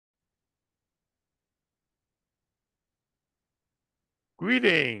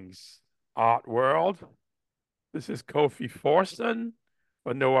Greetings, art world. This is Kofi Forston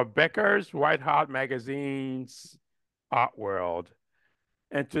for Noah Becker's White Hot Magazine's Art World.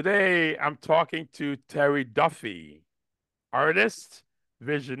 And today I'm talking to Terry Duffy, artist,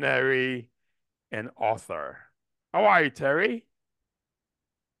 visionary, and author. How are you, Terry?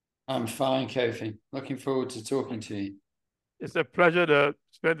 I'm fine, Kofi. Looking forward to talking to you. It's a pleasure to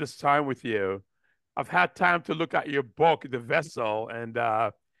spend this time with you. I've had time to look at your book, The Vessel, and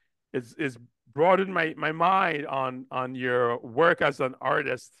it's broadened my mind on your work as an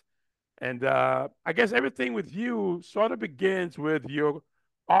artist. And I guess everything with you sort of begins with your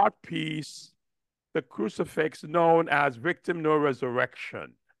art piece, the crucifix known as Victim No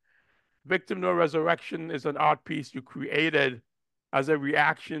Resurrection. Victim No Resurrection is an art piece you created as a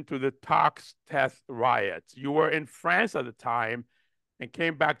reaction to the Tax Test riots. You were in France at the time and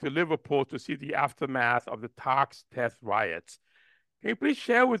came back to Liverpool to see the aftermath of the Tax Test riots. Can you please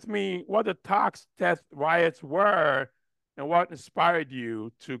share with me what the Tax Test riots were and what inspired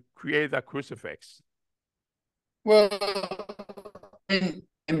you to create that crucifix? Well, in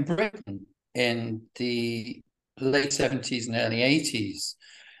Britain, in the late 70s and early 80s,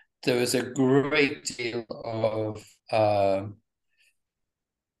 there was a great deal of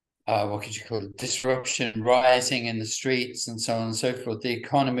what could you call it, disruption, rioting in the streets, and so on and so forth. The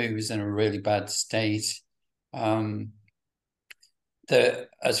economy was in a really bad state. Um,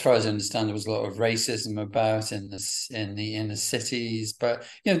 as far as I understand, there was a lot of racism about in the inner cities. But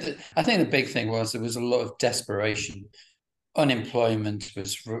I think the big thing was there was a lot of desperation. Unemployment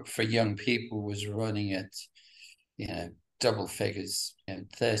was for young people was running at you know double figures,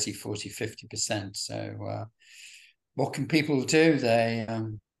 30, 40, 50%. So what can people do? They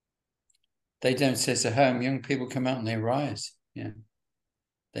don't sit at home. Young people come out and they riot.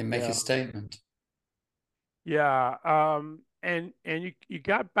 They make a Yeah, statement. yeah. And you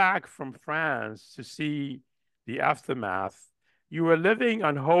got back from France to see the aftermath. You were living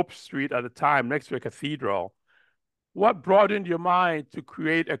on Hope Street at the time, next to a cathedral. What brought in your mind to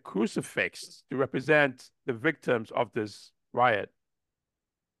create a crucifix to represent the victims of this riot?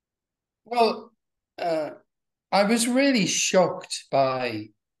 Well, uh, I was really shocked by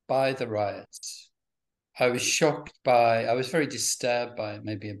the riots. I was very disturbed by it,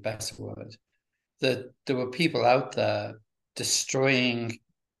 maybe a better word, that there were people out there destroying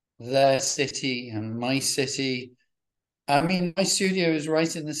their city and my city. I mean, my studio is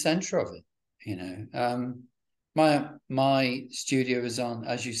right in the center of it, you know. My studio is on,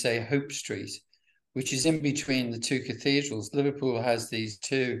 as you say, Hope Street, which is in between the two cathedrals. Liverpool has these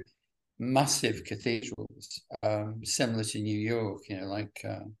two massive cathedrals, similar to New York, like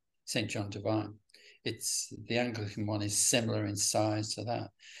St. John Divine. It's the Anglican one is similar in size to that,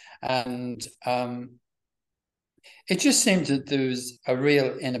 and it just seemed that there was a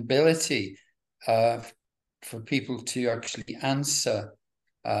real inability uh, for people to actually answer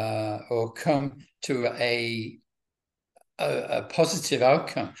or come to a positive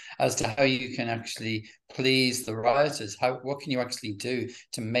outcome as to how you can actually please the rioters. What can you actually do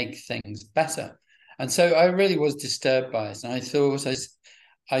to make things better? And so I really was disturbed by it, and I thought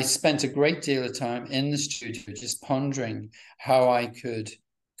I spent a great deal of time in the studio just pondering how I could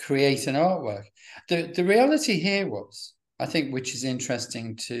create an artwork. The reality here was, I think, which is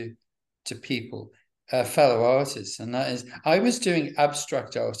interesting to people, fellow artists, and that is I was doing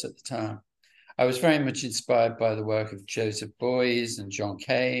abstract art at the time. I was very much inspired by the work of Joseph Beuys and John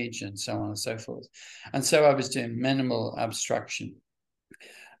Cage and so on and so forth. And so I was doing minimal abstraction.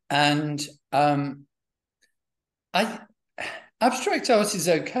 And I abstract art is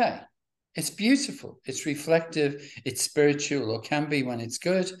okay. It's beautiful, it's reflective, it's spiritual, or can be when it's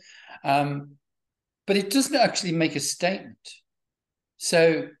good. Um, but it doesn't actually make a statement.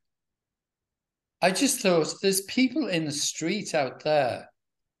 So I just thought there's people in the street out there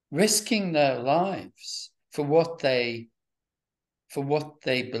risking their lives for what they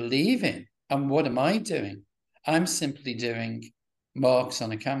believe in. And what am I doing? I'm simply doing marks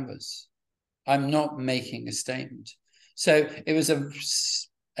on a canvas. I'm not making a statement. So it was an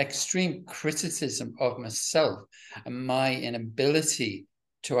extreme criticism of myself and my inability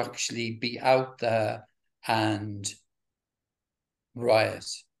to actually be out there and riot.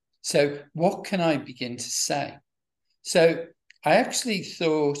 So what can I begin to say? So I actually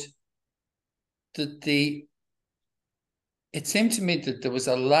thought that it seemed to me that there was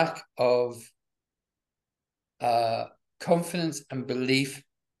a lack of uh, confidence and belief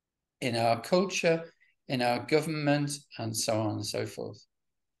in our culture, in our government, and so on and so forth.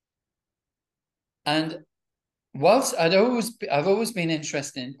 And whilst I've always been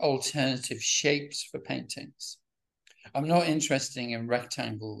interested in alternative shapes for paintings, I'm not interested in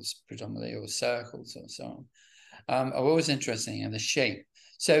rectangles predominantly or circles or so on. I'm always interested in the shape.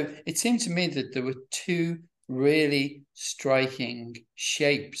 So it seemed to me that there were two really striking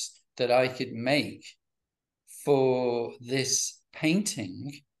shapes that I could make for this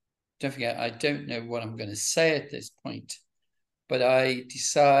painting. Don't forget, I don't know what I'm going to say at this point, but I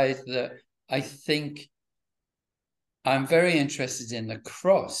decide that I think I'm very interested in the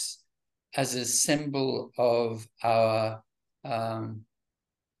cross as a symbol of our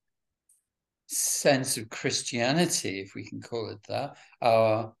sense of Christianity, if we can call it that,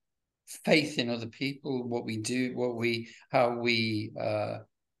 our faith in other people, what we do, how we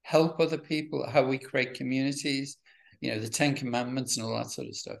help other people, how we create communities, the Ten Commandments and all that sort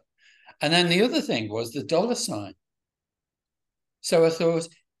of stuff. And then the other thing was the dollar sign. So I thought,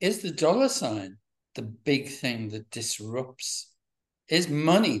 is the dollar sign the big thing that disrupts? Is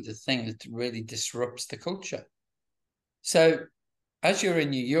money the thing that really disrupts the culture? So as you're in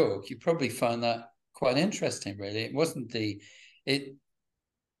New York, you probably find that quite interesting, really. It wasn't the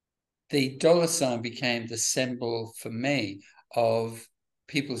dollar sign became the symbol for me of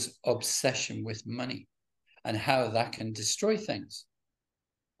people's obsession with money and how that can destroy things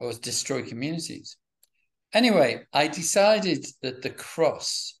or destroy communities. Anyway, I decided that the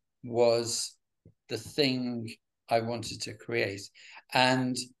cross was the thing I wanted to create.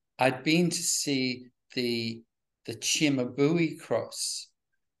 And I'd been to see the Cimabue cross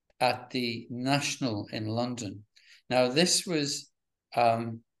at the National in London. Now, this was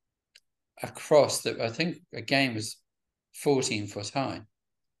a cross that I think, again, was 14 foot high,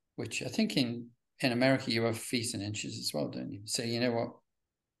 which I think in America you have feet and inches as well, don't you? So you know what?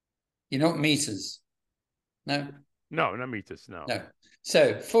 You're not meters. No? No, not meters, no. No.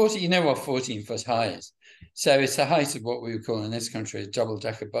 So 40, you know what 14 foot high is. So it's the height of what we would call in this country a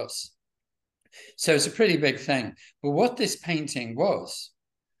double-decker bus. So it's a pretty big thing. But what this painting was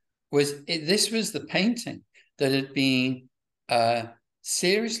this was the painting that had been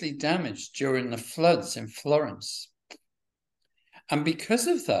seriously damaged during the floods in Florence. And because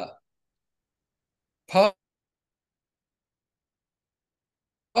of that, parts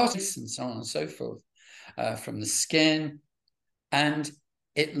and so on and so forth, from the skin, and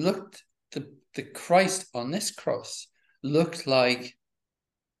it looked, the Christ on this cross looked like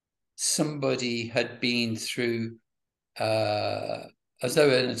somebody had been through, as though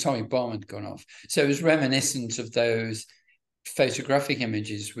an atomic bomb had gone off. So it was reminiscent of those photographic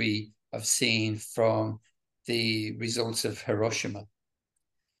images we have seen from the results of Hiroshima.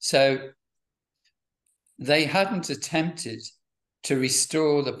 So they hadn't attempted to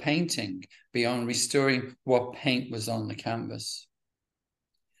restore the painting beyond restoring what paint was on the canvas.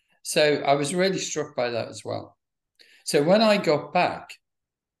 So I was really struck by that as well. So when I got back,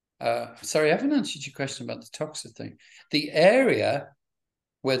 sorry, I haven't answered your question about the Toxteth thing. The area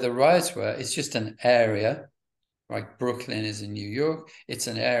where the riots were, it's just an area, like Brooklyn is in New York. It's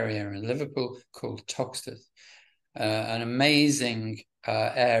an area in Liverpool called Toxteth, an amazing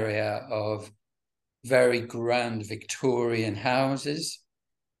area of very grand Victorian houses.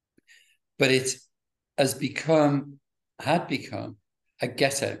 But it had become a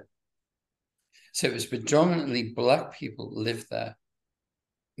ghetto. So it was predominantly Black people lived there,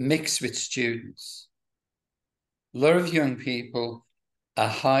 mixed with students. A lot of young people, a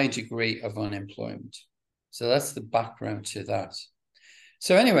high degree of unemployment. So that's the background to that.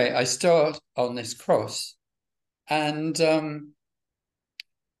 So anyway, I start on this cross, and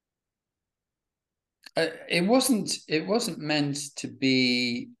it wasn't meant to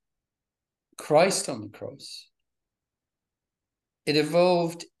be Christ on the cross. It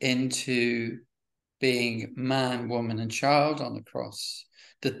evolved into being man, woman, and child on the cross,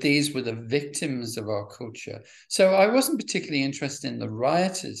 that these were the victims of our culture. So I wasn't particularly interested in the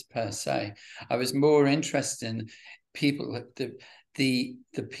rioters per se. I was more interested in people, the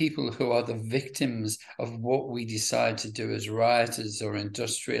people who are the victims of what we decide to do as rioters or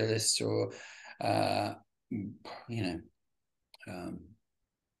industrialists or,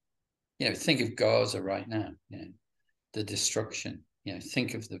 think of Gaza right now, the destruction,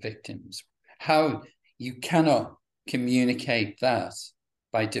 think of the victims. How you cannot communicate that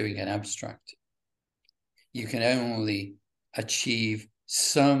by doing an abstract. You can only achieve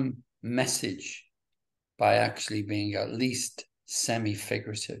some message by actually being at least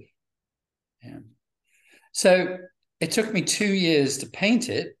semi-figurative. Yeah. So it took me 2 years to paint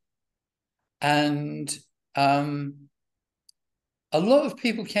it, and a lot of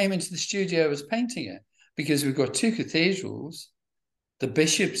people came into the studio as painting it because we've got 2 cathedrals. The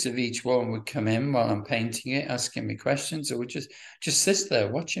bishops of each one would come in while I'm painting it, asking me questions, or would just sit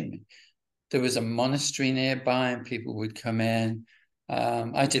there watching me. There was a monastery nearby, and people would come in.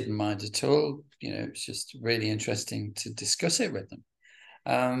 I didn't mind at all. It's just really interesting to discuss it with them.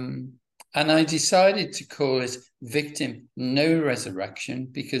 And I decided to call it Victim No Resurrection,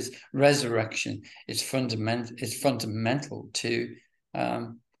 because resurrection is fundamental. It's fundamental to,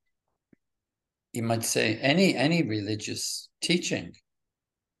 you might say, any religious teaching,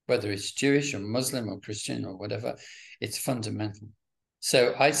 whether it's Jewish or Muslim or Christian or whatever. It's fundamental.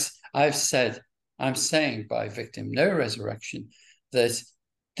 So I'm saying by Victim No Resurrection that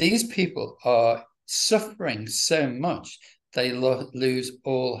these people are suffering so much they lose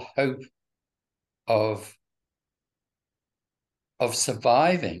all hope of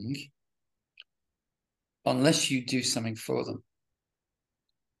surviving unless you do something for them.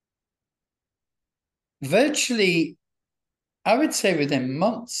 Virtually, I would say within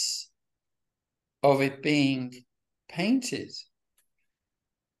months of it being painted,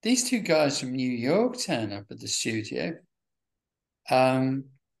 these two guys from New York turn up at the studio.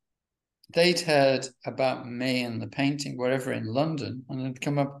 They'd heard about me and the painting, wherever in London, and had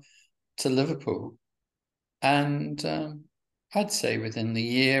come up to Liverpool. And I'd say within the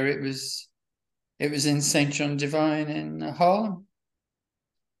year it was in St. John Divine in Harlem.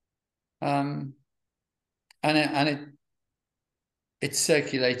 And it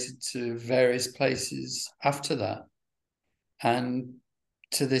circulated to various places after that. And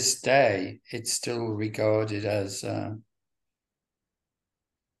to this day, it's still regarded as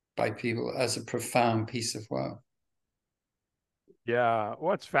by people as a profound piece of work. Yeah,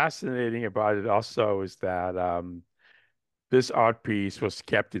 what's fascinating about it also is that this art piece was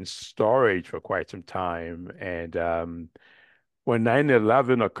kept in storage for quite some time. And when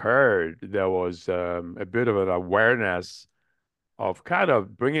 9/11 occurred, there was a bit of an awareness of kind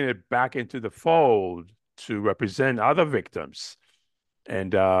of bringing it back into the fold to represent other victims.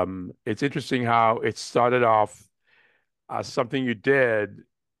 And it's interesting how it started off as something you did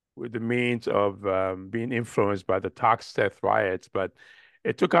with the means of being influenced by the Toxteth riots, but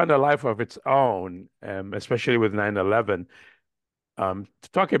it took on a life of its own, especially with 9/11. To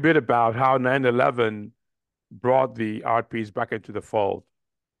talk a bit about how 9/11 brought the art piece back into the fold.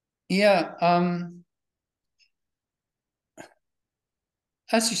 Yeah,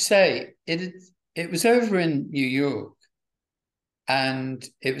 as you say, it was over in New York, and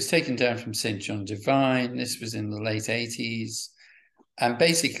it was taken down from St. John Divine. This was in the late 80s, and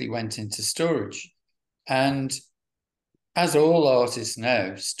basically went into storage. And as all artists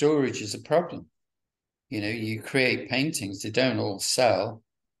know, storage is a problem. You create paintings, they don't all sell,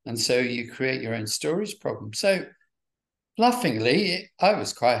 and so you create your own storage problem. So laughingly, I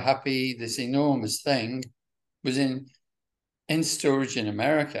was quite happy this enormous thing was in storage in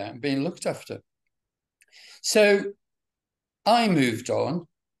America and being looked after. So I moved on,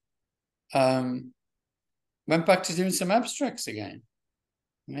 went back to doing some abstracts again.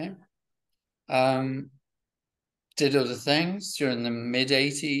 Yeah. Did other things during the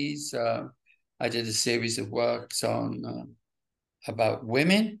mid-80s. I did a series of works on about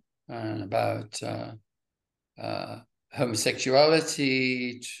women and about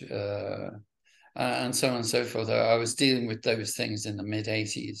homosexuality, and so on and so forth. I was dealing with those things in the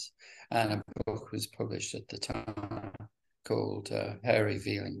mid-80s, and a book was published at the time called Hair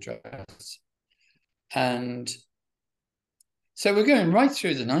Revealing Dress. And so we're going right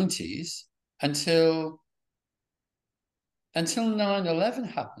through the 90s until 9/11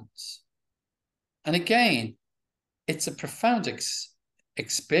 happens. And again, it's a profound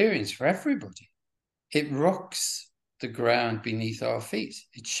experience for everybody. It rocks the ground beneath our feet.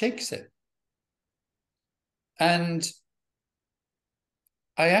 It shakes it. And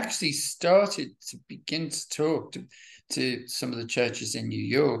I actually started to begin to talk to some of the churches in New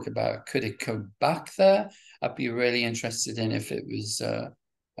York about, could it come back there? I'd be really interested in if it was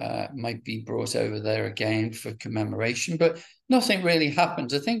might be brought over there again for commemoration, but nothing really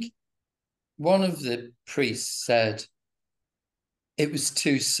happened. I think one of the priests said it was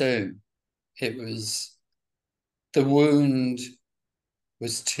too soon. The wound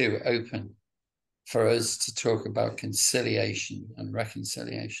was too open for us to talk about conciliation and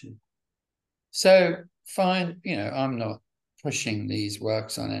reconciliation. So fine, I'm not pushing these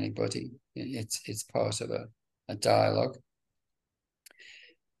works on anybody. It's part of a dialogue.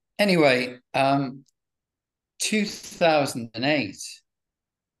 Anyway, 2008,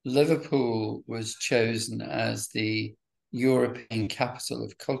 Liverpool was chosen as the European capital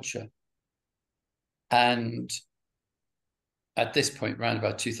of culture. And at this point, around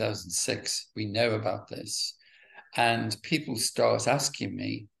about 2006, we know about this. And people start asking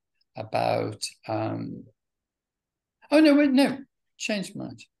me about, oh, no, wait, no, changed my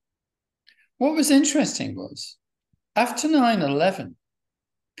mind. what was interesting was after 9/11,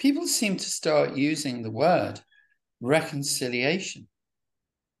 people seemed to start using the word reconciliation.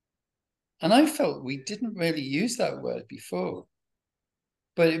 And I felt we didn't really use that word before,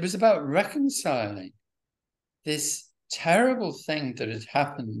 but it was about reconciling this terrible thing that had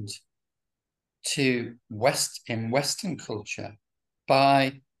happened to Western culture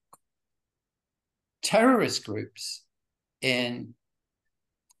by terrorist groups in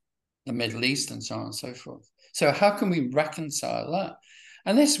the Middle East and so on and so forth. So how can we reconcile that?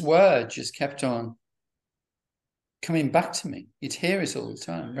 And this word just kept on coming back to me. You'd hear it all the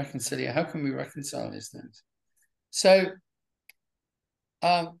time, reconciliate. How can we reconcile these things? So,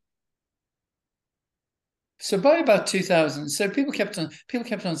 um, so by about 2000, so people kept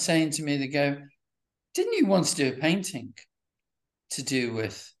on saying to me, they go, didn't you once do a painting to do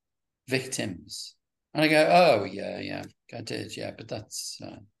with victims? And I go, oh yeah, I did, yeah, but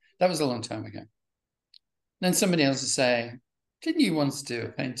that was a long time ago. Then somebody else is saying, didn't you once do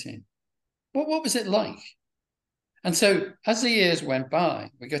a painting? What was it like? And so as the years went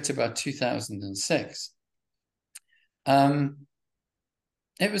by, we got to about 2006.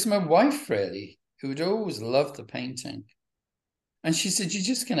 It was my wife really who had always loved the painting, and she said, "You're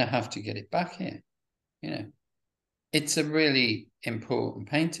just going to have to get it back here. You know, it's a really important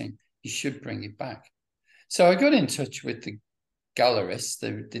painting. You should bring it back." So I got in touch with the gallerists.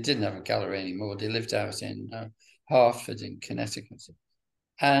 They didn't have a gallery anymore. They lived out in Hartford in Connecticut.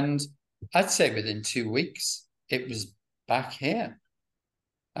 And I'd say within 2 weeks, it was back here.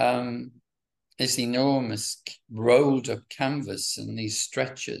 This enormous rolled up canvas and these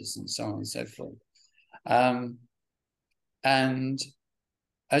stretchers and so on and so forth. And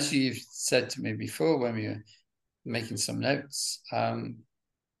as you've said to me before when we were making some notes,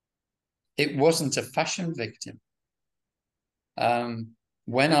 it wasn't a fashion victim.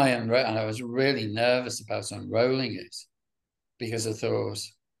 When I unrolled, and I was really nervous about unrolling it because I thought,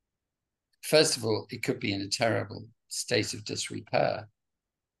 first of all, it could be in a terrible state of disrepair.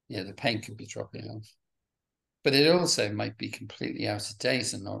 Yeah, the paint could be dropping off. But it also might be completely out of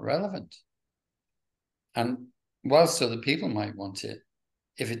date and not relevant. And whilst other people might want it,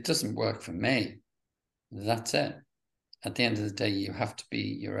 if it doesn't work for me, that's it. At the end of the day, you have to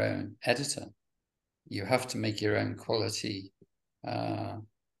be your own editor. You have to make your own quality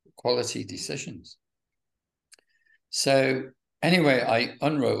decisions. So anyway, I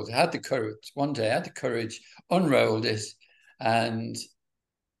unrolled, I had the courage. One day I had the courage, unrolled it, and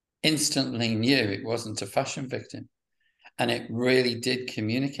instantly knew it wasn't a fashion victim. And it really did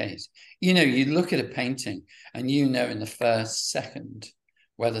communicate. You know, you look at a painting and you know in the first second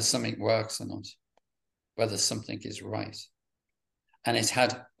whether something works or not, whether something is right. And it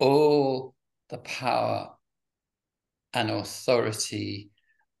had all the power and authority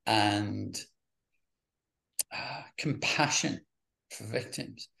and compassion for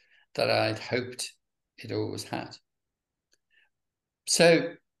victims that I'd hoped it always had.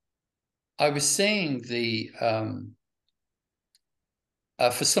 So I was seeing for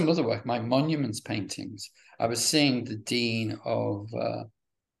some other work, my monuments paintings, I was seeing the Dean of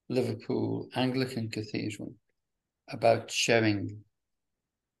Liverpool Anglican Cathedral about showing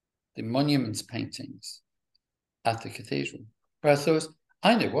the monuments paintings at the cathedral. But I thought,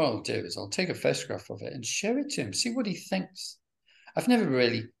 I know what I'll do is I'll take a photograph of it and show it to him, see what he thinks. I've never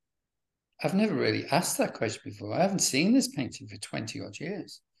really asked that question before. I haven't seen this painting for 20 odd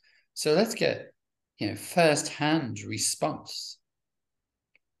years. So let's get, first-hand response.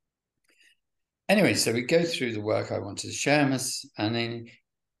 Anyway, so we go through the work I wanted to show him, and then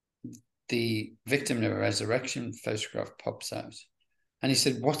the victim of a resurrection photograph pops out. And he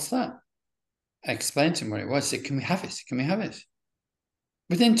said, "What's that?" I explained to him what it was. I said, "Can we have it? Can we have it?"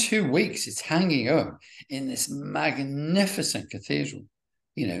 Within 2 weeks, it's hanging up in this magnificent cathedral,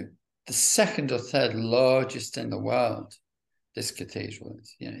 the second or third largest in the world. This cathedral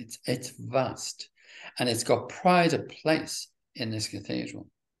is, it's vast, and it's got pride of place in this cathedral.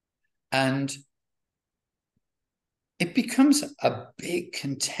 And it becomes a big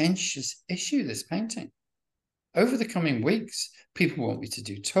contentious issue, this painting. Over the coming weeks, people want me to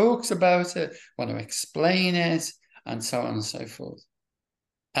do talks about it, want to explain it, and so on and so forth.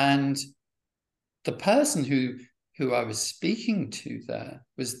 And the person who I was speaking to there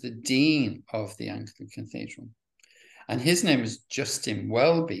was the Dean of the Anglican Cathedral. And his name is Justin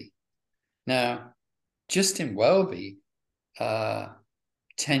Welby. Now, Justin Welby, less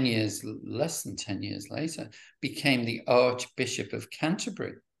than 10 years later, became the Archbishop of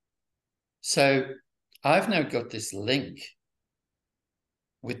Canterbury. So I've now got this link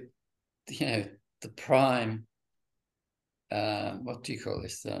with, the prime, what do you call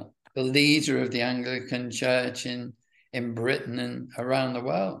this? the leader of the Anglican Church in Britain and around the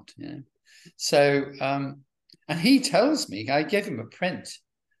world. So, and he tells me, I gave him a print.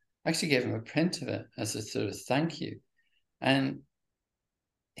 I actually gave him a print of it as a sort of thank you. And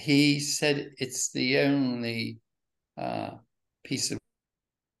he said it's the only piece of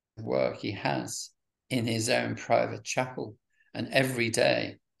work he has in his own private chapel. And every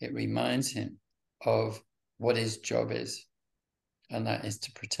day it reminds him of what his job is, and that is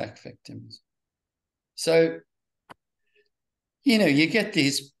to protect victims. So, you get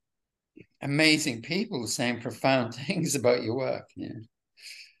these amazing people saying profound things about your work.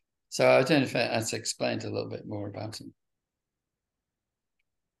 So I don't know if that's explained a little bit more about it.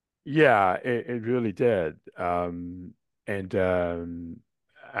 Yeah, it really did. And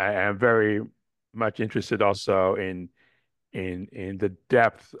I am very much interested also in the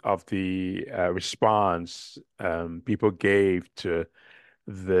depth of the response people gave to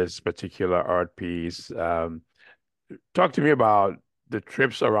this particular art piece. Talk to me about the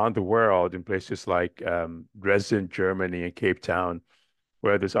trips around the world in places like Dresden, Germany, and Cape Town,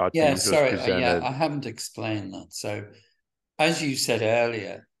 where this art Yeah, piece was sorry. Yeah, presented. I haven't explained that. So, as you said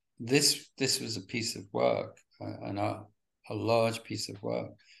earlier, this was a piece of work, a large piece of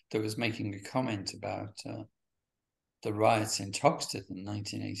work that was making a comment about the riots in Toxteth in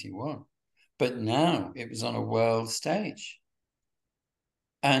 1981. But now it was on a world stage,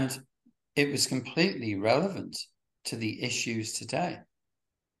 and it was completely relevant to the issues today.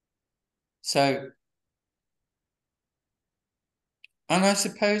 So, and I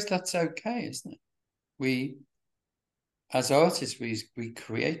suppose that's okay, isn't it? We, as artists, we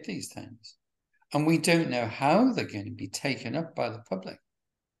create these things, and we don't know how they're going to be taken up by the public.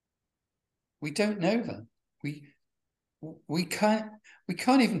 We don't know that. We we can't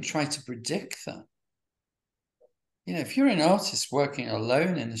even try to predict that. If you're an artist working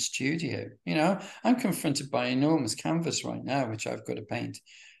alone in a studio, I'm confronted by enormous canvas right now, which I've got to paint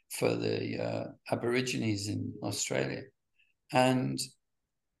for the Aborigines in Australia. And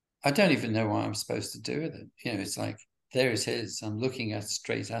I don't even know what I'm supposed to do with it. It's like, there it is. I'm looking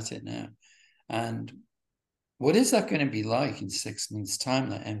straight at it now. And what is that going to be like in 6 months' time,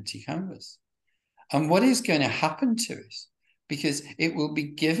 that empty canvas? And what is going to happen to it? Because it will be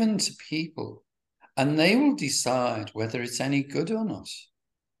given to people and they will decide whether it's any good or not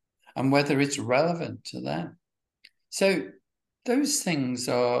and whether it's relevant to them. So those things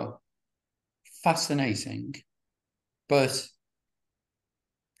are fascinating, but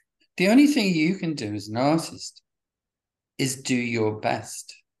the only thing you can do as an artist is do your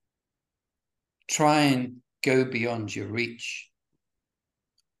best. Try and go beyond your reach.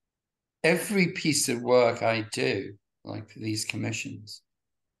 Every piece of work I do, like these commissions,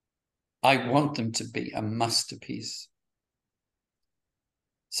 I want them to be a masterpiece.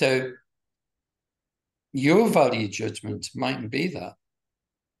 So your value judgment mightn't be that.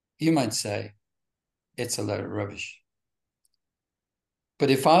 You might say, it's a load of rubbish.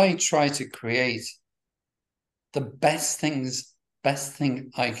 But if I try to create the best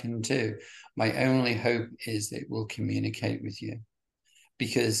thing I can do, my only hope is it will communicate with you.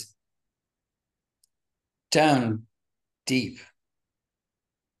 Because down deep,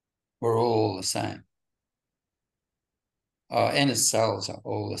 we're all the same. Our inner selves are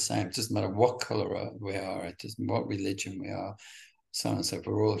all the same. It doesn't matter what color we are, it doesn't matter what religion we are, so on and so forth.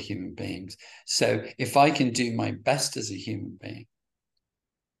 We're all human beings. So if I can do my best as a human being,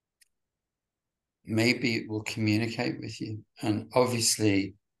 maybe it will communicate with you. And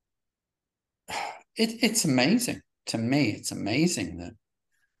obviously, it's amazing. To me, it's amazing that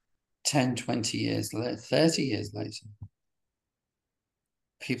 10, 20 years later, 30 years later,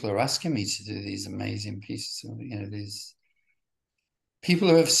 people are asking me to do these amazing pieces of, these people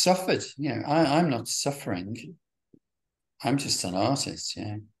who have suffered. I'm not suffering. I'm just an artist,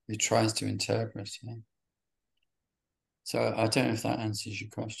 who tries to interpret. So I don't know if that answers your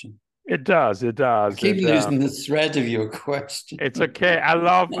question. It does, it I does, keep and losing the thread of your question, it's okay. I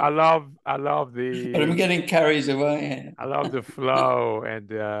love but I'm getting carried away. I love the flow and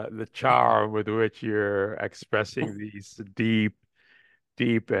the charm with which you're expressing these deep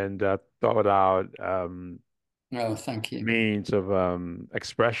and thought out Oh, thank you. means of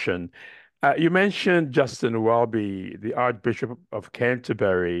expression. You mentioned Justin Welby, the Archbishop of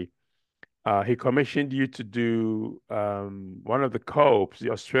Canterbury. He commissioned you to do one of the copes,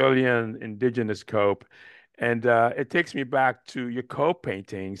 the Australian Indigenous cope, and it takes me back to your cope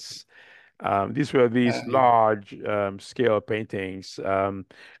paintings. These were these Yeah. large scale paintings.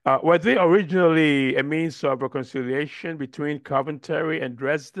 Were they originally a means of reconciliation between Coventry and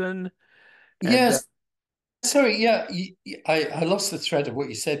Dresden? And Yes, sorry, yeah, I lost the thread of what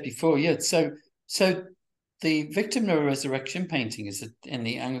you said before. Yeah, so the Victim of Resurrection painting is in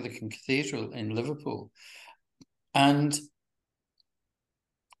the Anglican Cathedral in Liverpool, and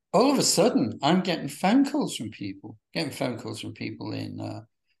all of a sudden, I'm getting phone calls from people, in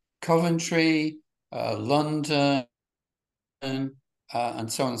Coventry, London, and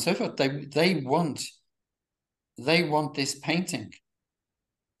so on and so forth. They want this painting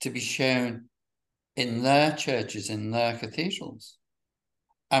to be shown in their churches, in their cathedrals.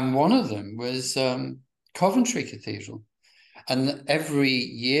 And one of them was Coventry Cathedral. And every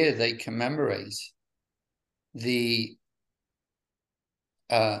year they commemorate the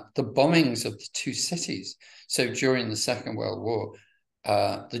bombings of the two cities. So during the Second World War,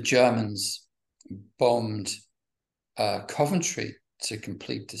 the Germans bombed Coventry to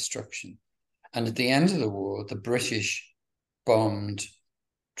complete destruction. And at the end of the war, the British bombed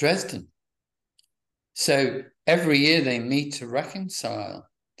Dresden. So every year they meet to reconcile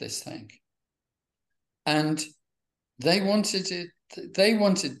this thing. And they wanted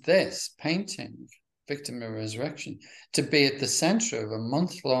this painting, Victim of Resurrection, to be at the center of a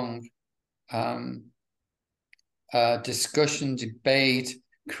month-long discussion, debate,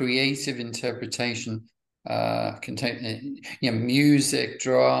 creative interpretation, music,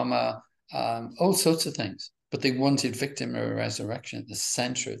 drama, all sorts of things. But they wanted Victim of Resurrection at the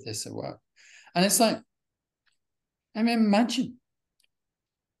center of this work. And it's like, I mean, imagine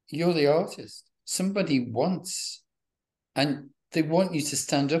you're the artist. Somebody wants, and they want you to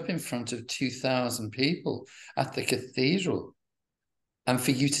stand up in front of 2,000 people at the cathedral and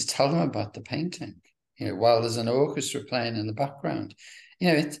for you to tell them about the painting, while there's an orchestra playing in the background.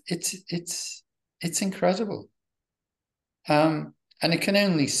 It's incredible. And it can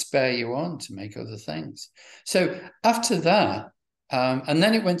only spur you on to make other things. So after that, and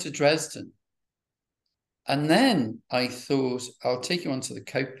then it went to Dresden. And then I thought, I'll take you on to the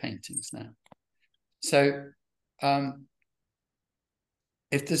coat paintings now. So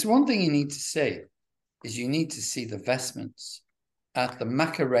if there's one thing you need to see, is you need to see the vestments at the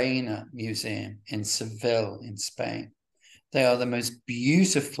Macarena Museum in Seville, in Spain. They are the most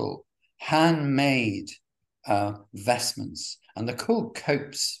beautiful handmade vestments, and they're called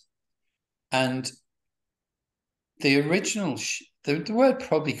copes. And the original, the word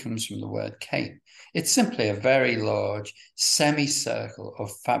probably comes from the word cape. It's simply a very large semicircle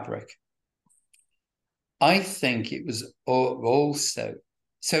of fabric. I think it was also,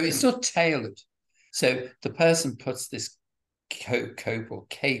 so it's not tailored. So the person puts this cope or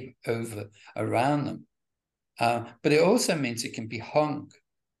cape around them. But it also means it can be hung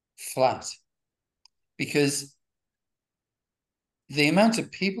flat, because the amount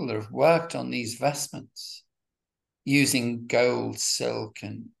of people that have worked on these vestments using gold, silk,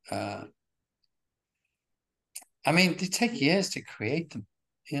 and I mean, they take years to create them,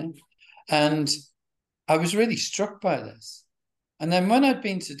 And I was really struck by this. And then when I'd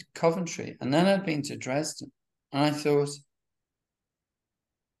been to Coventry and then I'd been to Dresden, and I thought,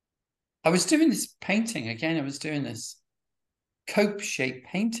 I was doing this painting again. I was doing this cope-shaped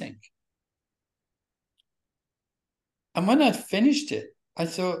painting. And when I'd finished it, I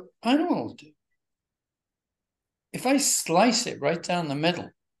thought, I know what I'll do. If I slice it right down the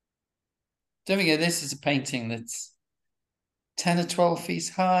middle, don't forget, this is a painting that's 10 or 12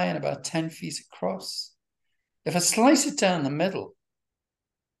 feet high and about 10 feet across. If I slice it down the middle,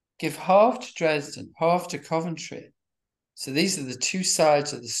 give half to Dresden, half to Coventry. So these are the two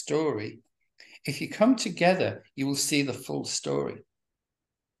sides of the story. If you come together, you will see the full story.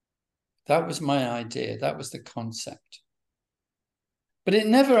 That was my idea. That was the concept. But it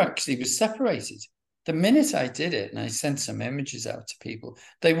never actually was separated. The minute I did it and I sent some images out to people,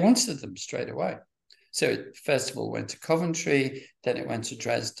 they wanted them straight away. So it first of all went to Coventry, then it went to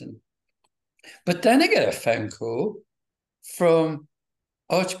Dresden. But then I get a phone call from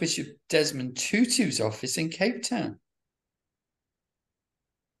Archbishop Desmond Tutu's office in Cape Town.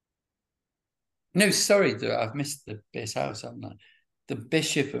 No, sorry, I've missed the bit out, haven't I? The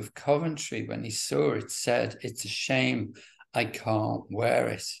Bishop of Coventry, when he saw it, said, "It's a shame I can't wear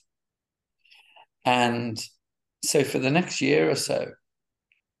it." And so for the next year or so,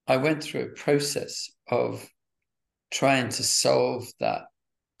 I went through a process of trying to solve that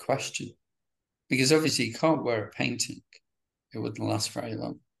question. Because obviously you can't wear a painting. It wouldn't last very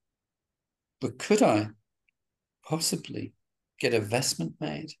long. But could I possibly get a vestment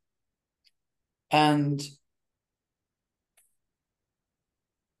made? And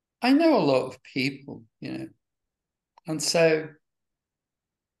I know a lot of people, and so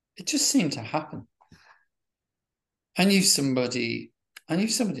it just seemed to happen. I knew somebody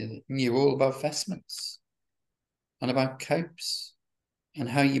that knew all about vestments. and about copes and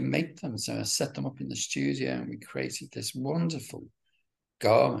how you make them. So I set them up in the studio and we created this wonderful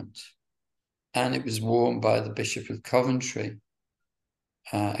garment. And it was worn by the Bishop of Coventry.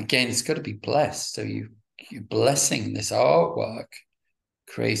 Again, it's got to be blessed. So you're blessing this artwork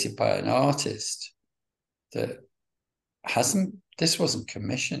created by an artist that this wasn't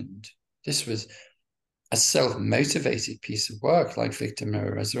commissioned. This was a self-motivated piece of work like Victor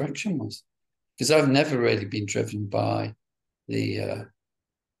Mirror Resurrection was. Because I've never really been driven by the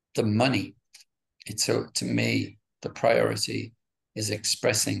money. It's to me, the priority is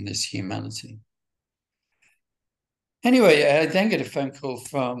expressing this humanity. Anyway, I then get a phone call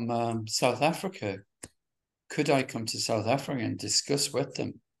from South Africa. Could I come to South Africa and discuss with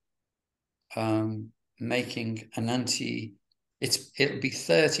them making an it'll be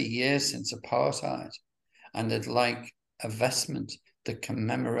 30 years since apartheid, and they'd like a vestment that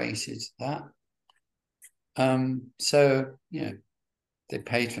commemorated that. So, they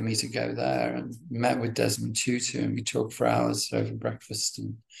paid for me to go there and met with Desmond Tutu, and we talked for hours over breakfast.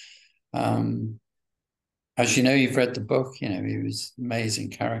 And as you know, you've read the book, he was an amazing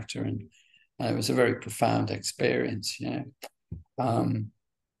character, and it was a very profound experience,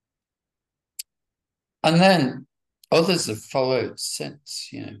 and then others have followed since,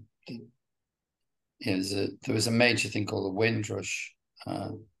 there was a major thing called the Windrush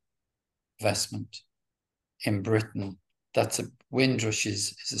vestment in Britain. Windrush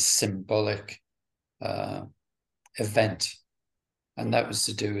is a symbolic event, and that was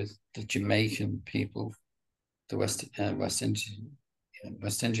to do with the Jamaican people, the West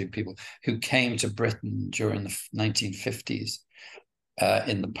Indian people who came to Britain during the 1950s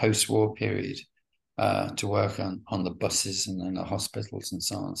in the post-war period to work on the buses and in the hospitals and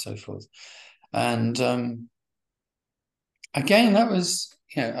so on and so forth. And again, that was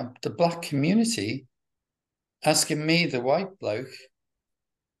the black community asking me, the white bloke,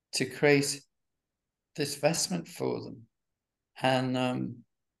 to create this vestment for them. And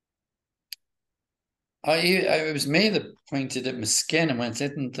it was me that pointed at my skin and went,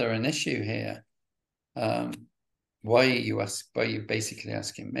 "Isn't there an issue here? Why are you basically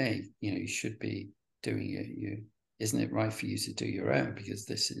asking me? You should be doing it. Isn't it right for you to do your own? Because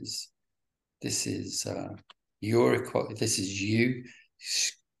this is your equality. This is you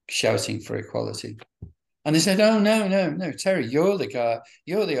shouting for equality." And they said, "Oh, no, Terry, you're the guy.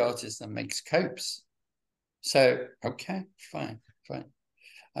 You're the artist that makes copes." So, okay, fine.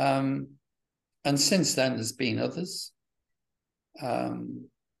 And since then, there's been others.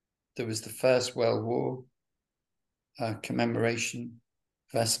 There was the First World War commemoration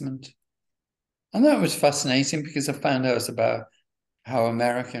vestment. And that was fascinating because I found out about how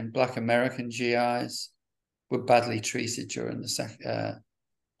Black American GIs were badly treated during the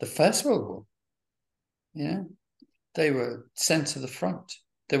First World War. They were sent to the front.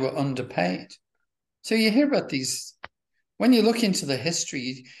 They were underpaid. So you hear about these, when you look into the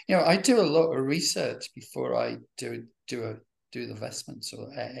history, I do a lot of research before I do the vestments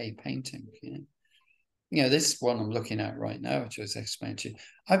or a painting. This one I'm looking at right now, which I was explaining to you,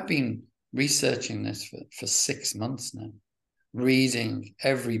 I've been researching this for 6 months now, reading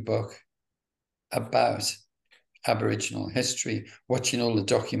every book about Aboriginal history, watching all the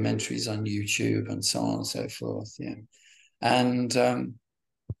documentaries on YouTube and so on and so forth. And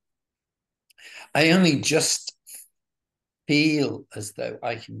I only just feel as though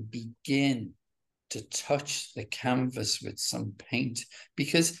I can begin to touch the canvas with some paint,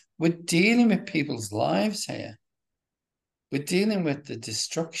 because we're dealing with people's lives here. We're dealing with the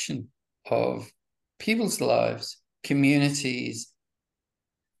destruction of people's lives, communities,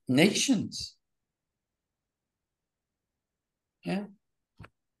 nations.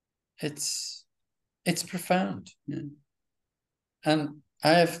 It's profound. And I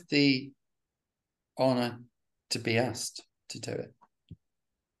have the honor to be asked to do it.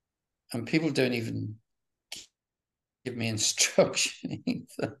 And people don't even give me instruction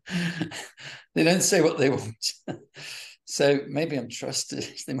either. They don't say what they want. So maybe I'm trusted.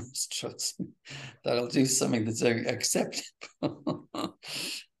 They must trust me that I'll do something that's acceptable.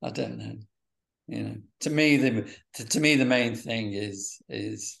 I don't know. To me, the main thing is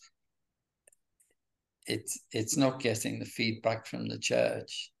it's not getting the feedback from the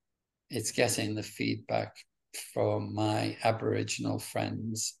church. It's getting the feedback from my Aboriginal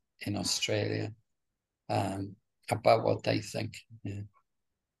friends in Australia about what they think.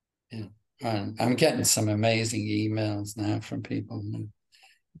 And I'm getting some amazing emails now from people.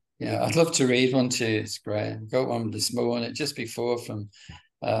 I'd love to read one too. It's great. I got one this morning just before from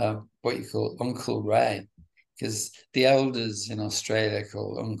what you call Uncle Ray, because the elders in Australia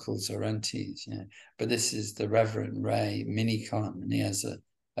call uncles or aunties, but this is the Reverend Ray Minicon, and he has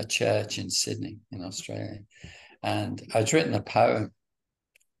a church in Sydney in Australia. And I'd written a poem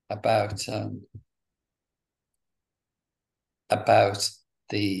about about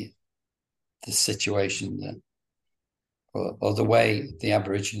the the situation that or the way the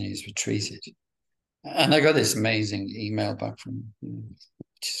Aborigines were treated. And I got this amazing email back from which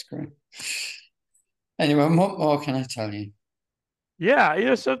is great. Anyway, what more can I tell you?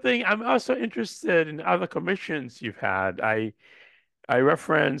 Yeah, something I'm also interested in other commissions you've had. I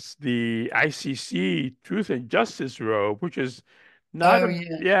referenced the ICC Truth and Justice robe, which is not Oh a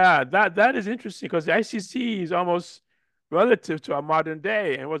yeah, yeah, that is interesting because the ICC is almost relative to our modern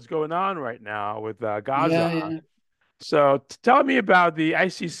day and what's going on right now with Gaza. yeah, yeah. So tell me about the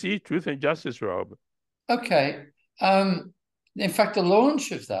ICC Truth and Justice robe. Okay. In fact, the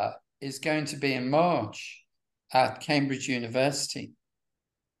launch of that is going to be in March at Cambridge University.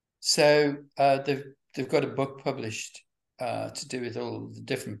 So they've got a book published to do with all the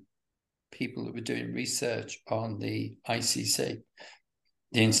different people that were doing research on the ICC,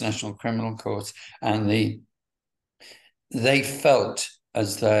 the International Criminal Court, and they felt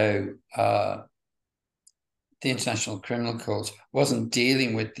as though the International Criminal Court wasn't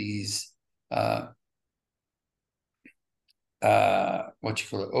dealing with these uh, what do you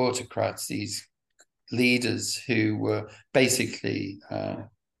call it, autocrats, these leaders who were basically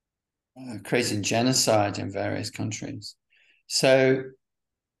creating genocide in various countries. So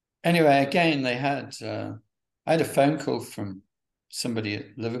anyway, again, I had a phone call from somebody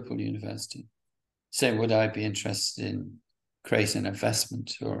at Liverpool University saying, would I be interested in creating an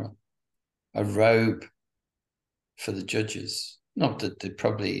investment or a robe for the judges? Not that they'd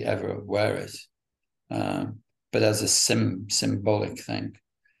probably ever wear it, um, but as a symbolic thing.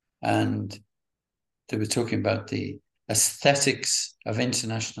 And they were talking about the aesthetics of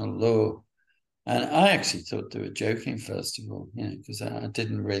international law. And I actually thought they were joking, first of all, because I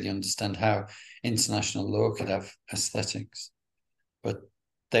didn't really understand how international law could have aesthetics. But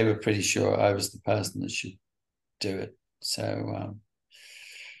they were pretty sure I was the person that should do it. So,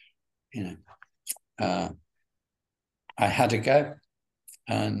 you know, uh, I had a go,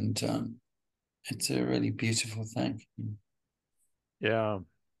 and it's a really beautiful thing. Yeah, I mean,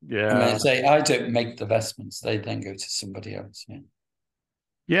 yeah, say I don't make the vestments; they then go to somebody else. Yeah,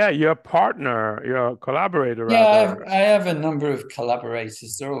 yeah. Your partner, your collaborator, yeah. rather. I have a number of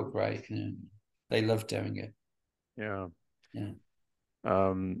collaborators. They're all great. They love doing it. Yeah. Yeah.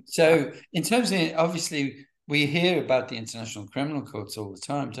 Um, I- So, in terms of obviously, we hear about the international criminal courts all the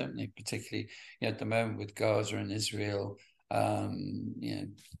time, don't we? Particularly, at the moment with Gaza and Israel.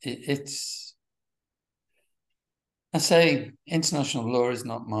 It's I say international law is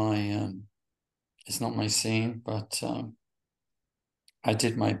not my it's not my scene, but I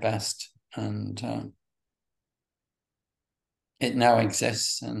did my best, and it now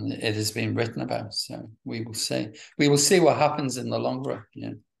exists, and it has been written about. So we will see. We will see what happens in the long run.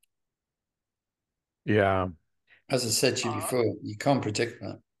 Yeah, yeah. as I said to you before, you can't predict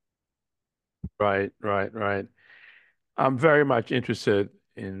that. Right, right, right. I'm very much interested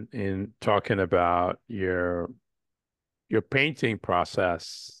in talking about your painting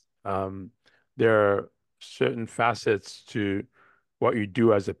process. There are certain facets to what you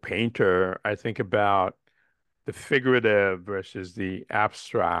do as a painter. I think about the figurative versus the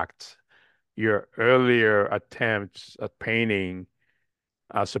abstract. Your earlier attempts at painting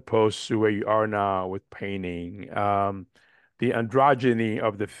as opposed to where you are now with painting. The androgyny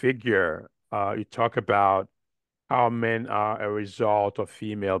of the figure. You talk about how men are a result of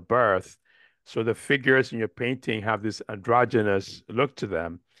female birth. So the figures in your painting have this androgynous look to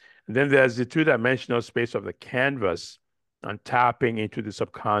them. And then there's the two-dimensional space of the canvas and tapping into the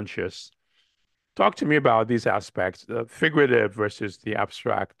subconscious. Talk to me about these aspects, the figurative versus the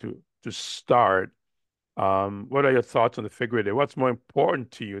abstract to start. What are your thoughts on the figurative? What's more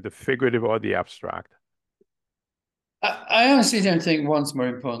important to you, the figurative or the abstract? I honestly don't think one's more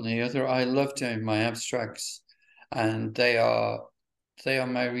important than the other. I love doing my abstracts, and they are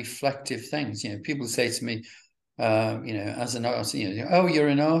my reflective things. People say to me, as an artist, oh, you're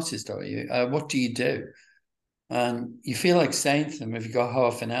an artist, are you? What do you do? And you feel like saying to them, "Have you got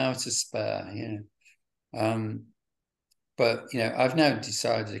half an hour to spare?" Um, but I've now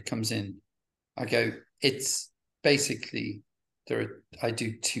decided it comes in. I go. It's basically I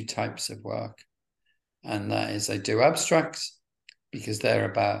do two types of work, and that is I do abstracts because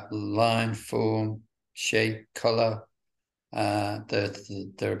they're about line, form, shape, color.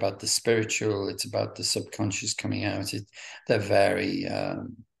 They're about the spiritual. It's about the subconscious coming out. They're very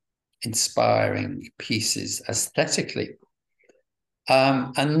inspiring pieces aesthetically.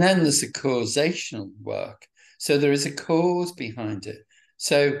 And then there's the causational work. So there is a cause behind it.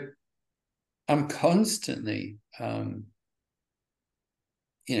 So I'm constantly,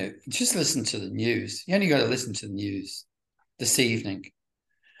 just listen to the news. You only got to listen to the news this evening,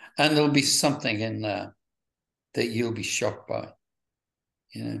 and there'll be something in there that you'll be shocked by,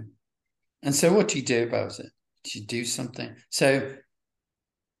 And so what do you do about it? Do you do something? So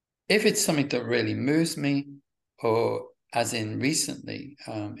if it's something that really moves me, or as in recently,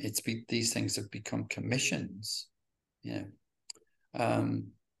 these things have become commissions,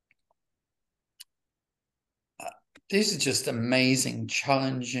 these are just amazing,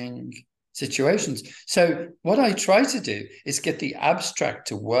 challenging situations. So what I try to do is get the abstract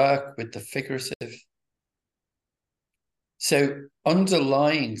to work with the figurative. So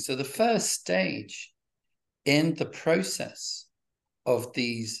the first stage in the process of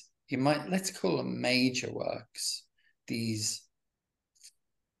these, let's call them major works, these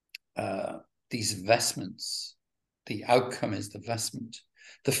vestments. The outcome is the vestment.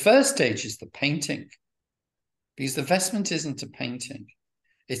 The first stage is the painting, because the vestment isn't a painting.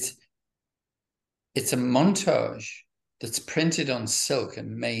 It's a montage that's printed on silk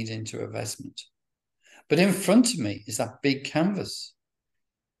and made into a vestment. But in front of me is that big canvas.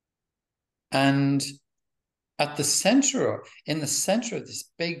 And in the center of this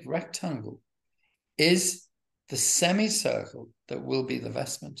big rectangle is the semicircle that will be the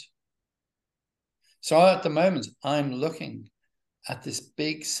vestment. So at the moment, I'm looking at this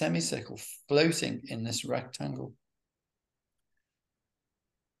big semicircle floating in this rectangle.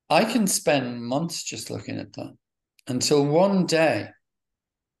 I can spend months just looking at that until one day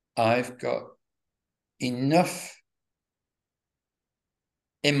I've got enough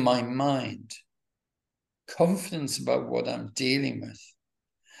in my mind, confidence about what I'm dealing with,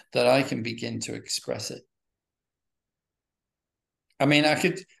 that I can begin to express it. I mean, I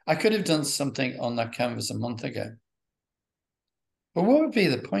could have done something on that canvas a month ago, but what would be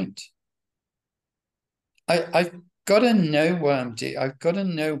the point? I've got to know what I'm doing. I've got to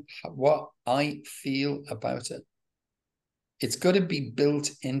know what I feel about it. It's got to be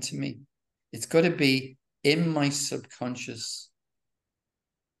built into me. It's got to be in my subconscious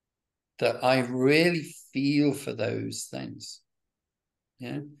that I really feel for those things.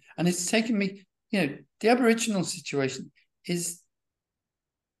 And it's taken me, the Aboriginal situation is,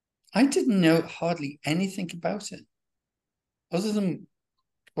 I didn't know hardly anything about it other than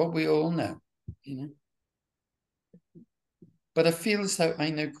what we all know, But I feel as though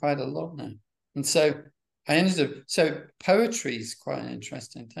I know quite a lot now. And so so poetry is quite an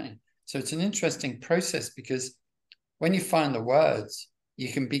interesting thing. So it's an interesting process, because when you find the words, you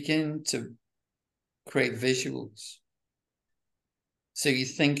can begin to create visuals. So you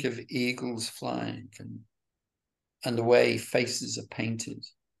think of eagles flying and the way faces are painted,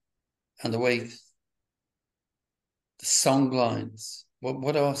 and the way the song lines.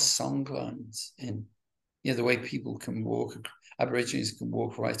 What are song lines in? The way people can walk, Aborigines can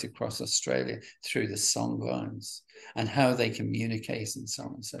walk right across Australia through the song lines, and how they communicate, and so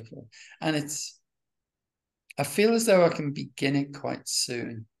on and so forth. And I feel as though I can begin it quite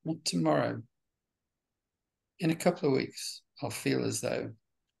soon, not tomorrow. In a couple of weeks, I'll feel as though,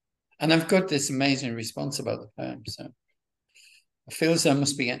 and I've got this amazing response about the poem, so I feel as though I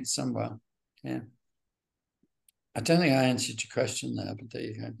must be getting somewhere. Yeah. I don't think I answered your question there, but there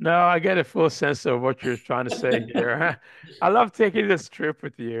you go. No, I get a full sense of what you're trying to say here. I love taking this trip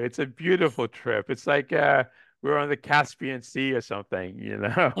with you. It's a beautiful trip. It's like we're on the Caspian Sea or something,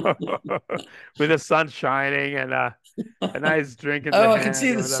 with the sun shining and a nice drink in the Oh, I can hand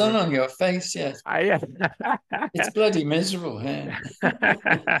see or the sun whatever. on your face. Yes, I it's bloody miserable here,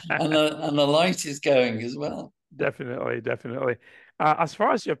 and the light is going as well. Definitely, definitely. As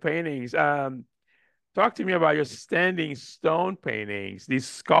far as your paintings, talk to me about your standing stone paintings, these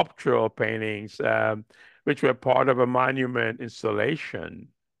sculptural paintings, which were part of a monument installation.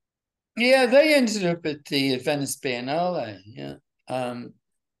 Yeah, they ended up at the Venice Biennale. Yeah, around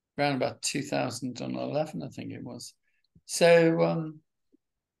about 2011, I think it was. So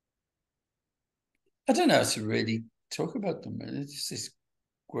I don't know how to really talk about them. It's just this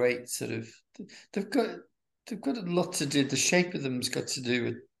great sort of. They've got a lot to do. The shape of them's got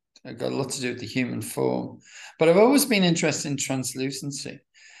a lot to do with the human form. But I've always been interested in translucency,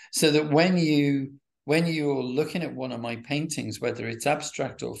 so that when you're looking at one of my paintings, whether it's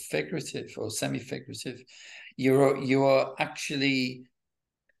abstract or figurative or semi-figurative, you are actually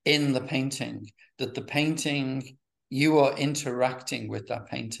in the painting. That the painting, you are interacting with that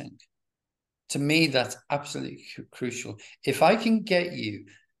painting. To me, that's absolutely crucial. If I can get you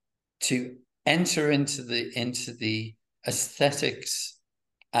to enter into the aesthetics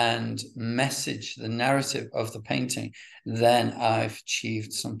and message, the narrative of the painting, then I've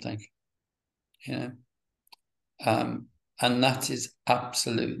achieved something, you know. And that is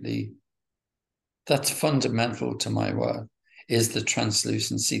absolutely, that's fundamental to my work, is the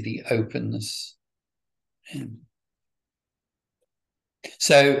translucency, the openness.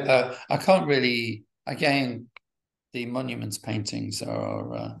 So I can't really, again, the monuments paintings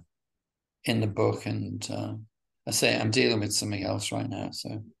are in the book, and I say I'm dealing with something else right now.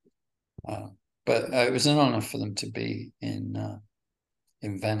 So, but it was an honor for them to be in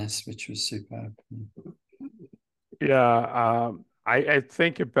Venice, which was superb. Yeah, I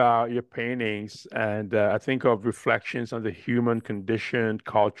think about your paintings and I think of reflections on the human condition,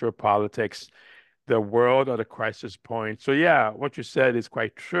 culture, politics, the world at a crisis point. So yeah, what you said is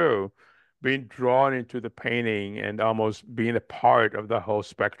quite true. Being drawn into the painting and almost being a part of the whole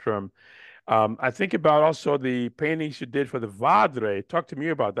spectrum. I think about also the paintings you did for the Vadre. Talk to me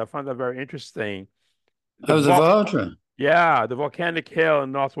about that. I found that very interesting. The Oh, the vol Vardra. Yeah, the volcanic hill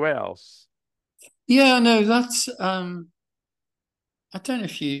in North Wales. Yeah, no, that's I don't know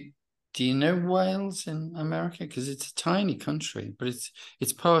if you do you know Wales in America? Because it's a tiny country, but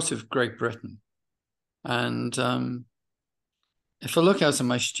it's part of Great Britain. And if I look out of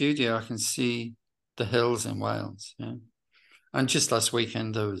my studio, I can see the hills in Wales. Yeah. And just last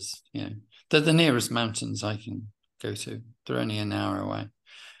weekend, there was, they're the nearest mountains I can go to. They're only an hour away.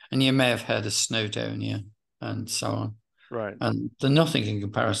 And you may have heard of Snowdonia and so on. Right. And they're nothing in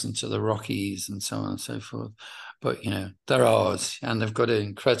comparison to the Rockies and so on and so forth. But, they're ours, and they've got an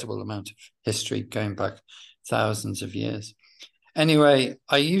incredible amount of history going back thousands of years. Anyway,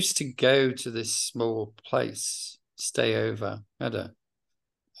 I used to go to this small place, stay over at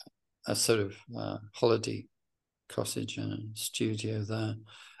a sort of holiday cottage and a studio there.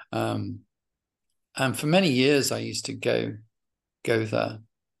 And for many years, I used to go there.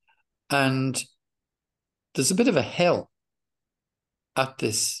 And there's a bit of a hill at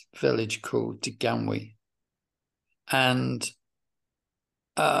this village called Deganwy. And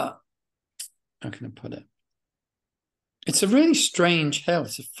how can I put it? It's a really strange hill.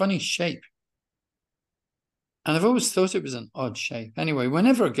 It's a funny shape. And I've always thought it was an odd shape. Anyway,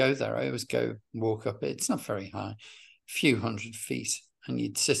 whenever I go there, I always go walk up it. It's not very high, a few 100 feet. And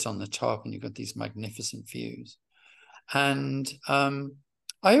you'd sit on the top and you've got these magnificent views. And I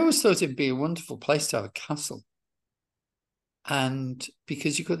always thought it'd be a wonderful place to have a castle. And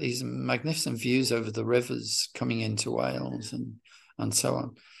because you've got these magnificent views over the rivers coming into Wales and so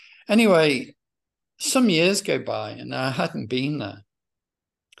on. Anyway, some years go by and I hadn't been there.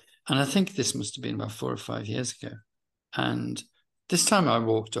 And I think this must have been about 4 or 5 years ago. And this time I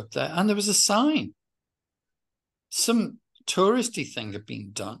walked up there and there was a sign. Some touristy thing had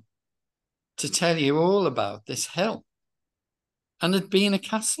been done to tell you all about this hill. And there'd been a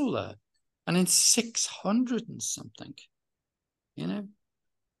castle there. And in 600 and something,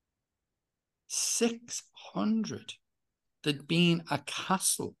 600, there'd been a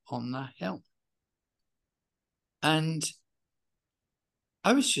castle on that hill. And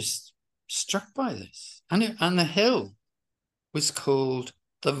I was just struck by this. And the hill was called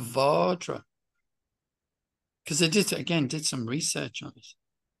the Vardra. Because I did some research on it.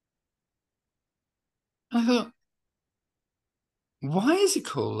 And I thought, why is it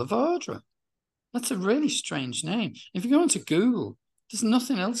called the Vardra? That's a really strange name. If you go onto Google, there's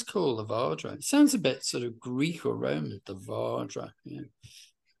nothing else called the Vardra. It sounds a bit sort of Greek or Roman, the Vardra.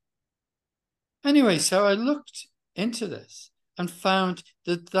 Anyway, so I looked into this and found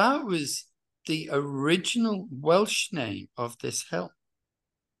that that was the original Welsh name of this hill.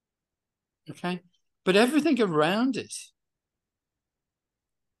 Okay. But everything around it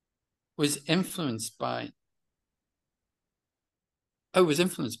was influenced by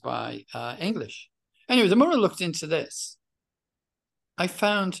English. Anyway, the more I looked into this, I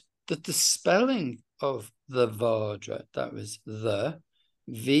found that the spelling of the Vardra, that was the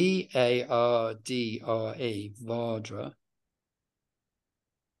Vardre, Vardra,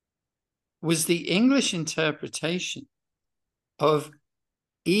 was the English interpretation of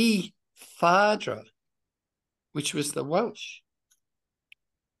Fadra, which was the Welsh.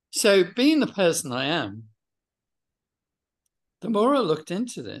 So being the person I am, the more I looked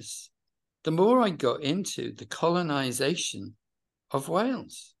into this, the more I got into the colonization of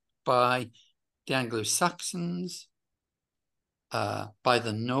Wales by the Anglo-Saxons, by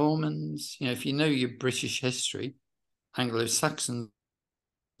the Normans. If you know your British history, Anglo-Saxons,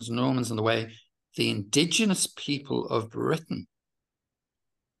 Normans, and the way the indigenous people of Britain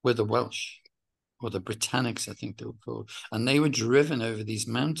were the Welsh. or the Britannics, I think they were called. And they were driven over these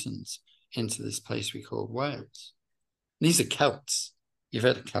mountains into this place we call Wales. These are Celts. You've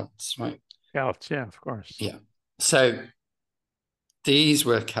heard of Celts, right? Celts, yeah, of course. Yeah. So these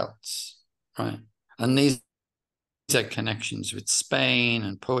were Celts, right? And these are connections with Spain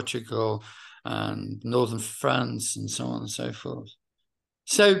and Portugal and northern France and so on and so forth.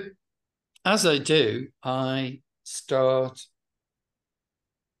 So as I do, I start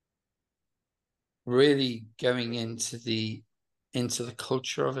really going into the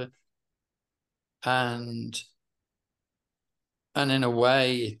culture of it, and in a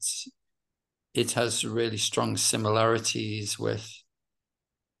way it has really strong similarities with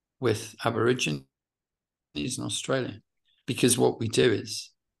Aborigines in Australia, because what we do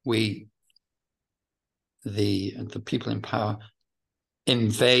is the people in power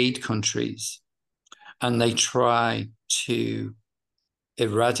invade countries and they try to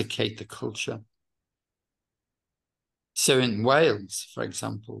eradicate the culture. So in Wales, for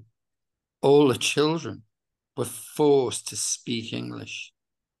example, all the children were forced to speak English,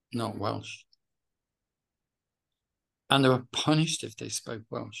 not Welsh. And they were punished if they spoke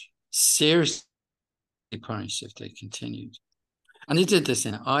Welsh, seriously punished if they continued. And they did this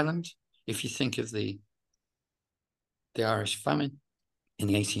in Ireland. If you think of the Irish famine in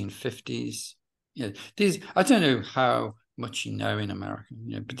the 1850s, these, I don't know how much you know in America,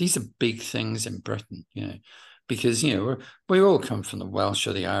 but these are big things in Britain, because, we all come from the Welsh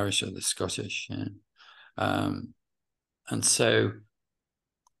or the Irish or the Scottish, and so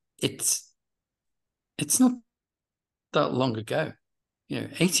it's not that long ago.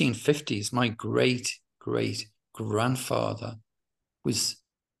 1850s, my great grandfather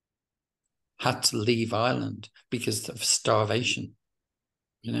had to leave Ireland because of starvation,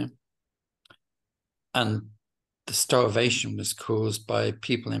 and the starvation was caused by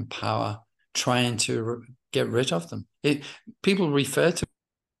people in power trying to get rid of them. People refer to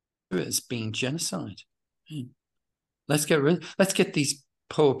it as being genocide. Let's get these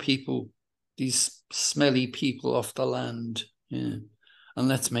poor people, these smelly people off the land, and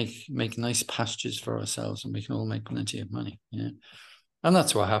let's make nice pastures for ourselves, and we can all make plenty of money. And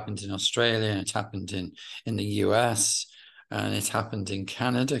that's what happened in Australia, and it happened in the US, and it happened in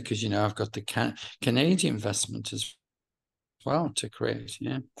Canada, because I've got the Canadian investment as well to create.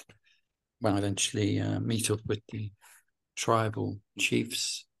 When I eventually meet up with the tribal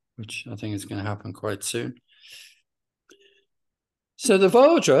chiefs, which I think is going to happen quite soon. So the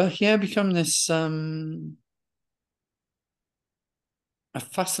Vajra, become this a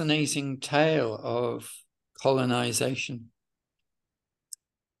fascinating tale of colonization.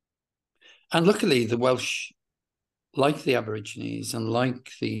 And luckily, the Welsh, like the Aborigines and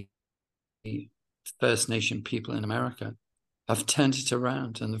like the First Nation people in America, have turned it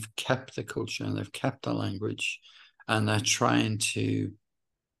around, and they've kept the culture and they've kept the language, and they're trying to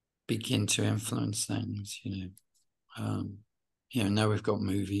begin to influence things. Now we've got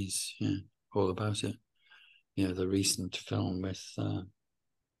movies, all about it. The recent film with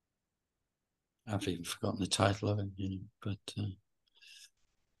I've even forgotten the title of it, but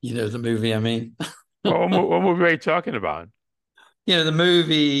the movie I mean. What movie are you talking about? The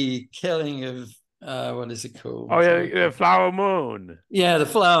movie Killing of what is it Oh called? yeah, the Flower Moon. Yeah, The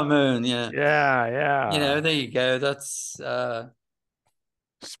Flower Moon. Yeah. Yeah, yeah. There you go. That's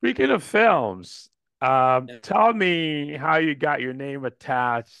Speaking of films, tell me how you got your name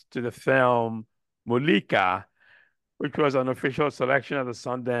attached to the film Mulika, which was an official selection at the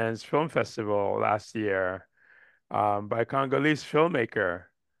Sundance Film Festival last year, by a Congolese filmmaker.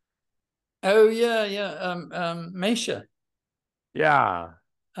 oh yeah. Meisha. Yeah,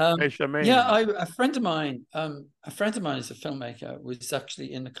 Aisha Yeah, Main. a friend of mine is a filmmaker, was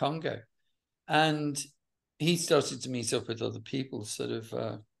actually in the Congo, and he started to meet up with other people, sort of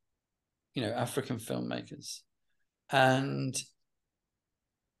African filmmakers, and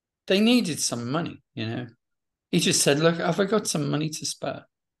they needed some money. He just said, look, have I got some money to spare?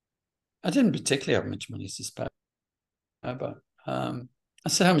 I didn't particularly have much money to spare, but I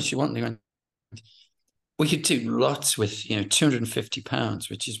said, how much do you want? And they went, we could do lots with £250,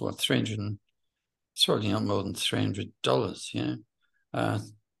 which is what, 300, it's probably not more than $300,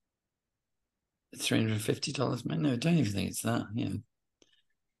 $350, man. No, I don't even think it's that.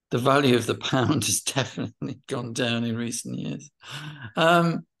 The value of the pound has definitely gone down in recent years.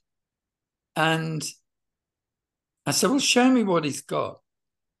 And I said, well, show me what he's got.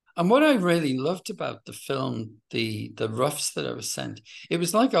 And what I really loved about the film, the roughs that I was sent, it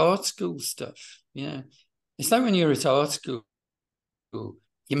was like art school stuff. It's like when you're at art school,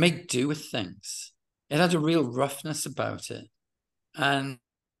 you make do with things. It had a real roughness about it. And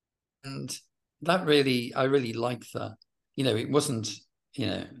I really liked that. It wasn't, you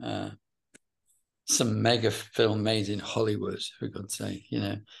know, some mega film made in Hollywood, for God's sake.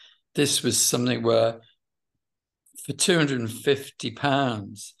 This was something where for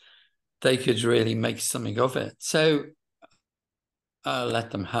 £250, they could really make something of it. So I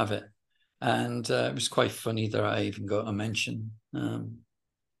let them have it. And it was quite funny that I even got a mention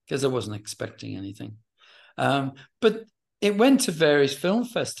because I wasn't expecting anything. But it went to various film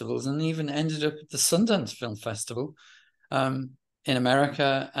festivals and even ended up at the Sundance Film Festival in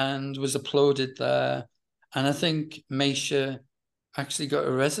America and was applauded there. And I think Meisha actually got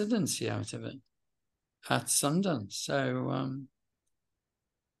a residency out of it at Sundance. So,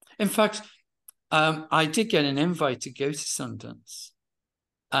 in fact, I did get an invite to go to Sundance.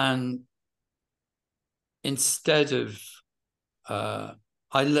 And instead of, I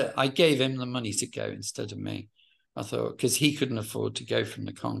gave him the money to go instead of me. I thought, because he couldn't afford to go from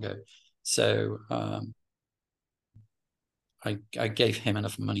the Congo. So I gave him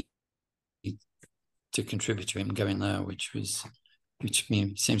enough money to contribute to him going there, which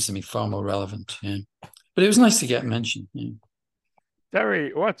seems to me far more relevant. Yeah. But it was nice to get mentioned. Yeah.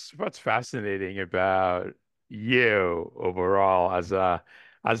 Terry, what's fascinating about you overall as a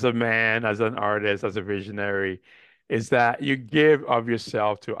man, as an artist, as a visionary, is that you give of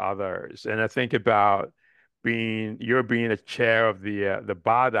yourself to others. And I think about you're being a chair of the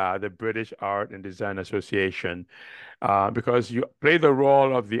BADA, the British Art and Design Association, because you play the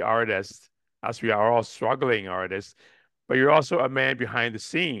role of the artist, as we are all struggling artists, but you're also a man behind the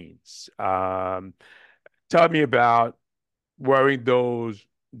scenes. Tell me about wearing those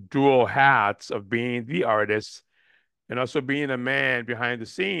dual hats of being the artist and also being a man behind the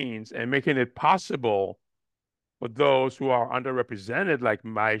scenes and making it possible for those who are underrepresented, like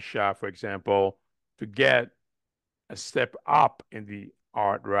Maisha, for example, to get a step up in the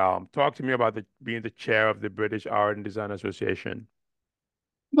art realm. Talk to me about being the chair of the British Art and Design Association.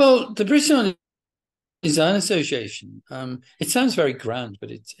 Well, the British Design Association. It sounds very grand,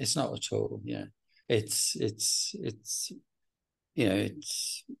 but it's not at all. Yeah, it's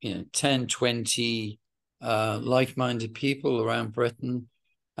 10, 20 like-minded people around Britain,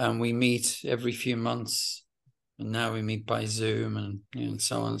 and we meet every few months. And now we meet by Zoom and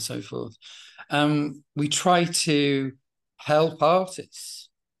so on and so forth. We try to help artists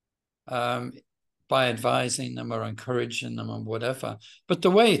by advising them or encouraging them or whatever. But the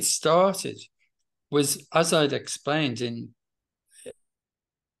way it started was, as I'd explained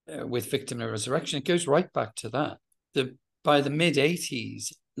with Victim of Resurrection, it goes right back to that. By the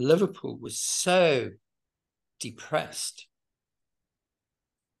mid-80s, Liverpool was so depressed.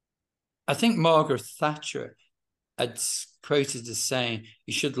 I think Margaret Thatcher had quoted as saying,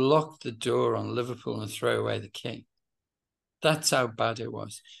 you should lock the door on Liverpool and throw away the key. That's how bad it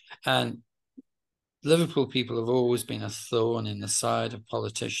was. And Liverpool people have always been a thorn in the side of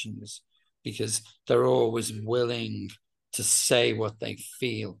politicians because they're always willing to say what they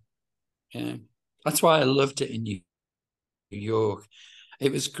feel. That's why I loved it in New York.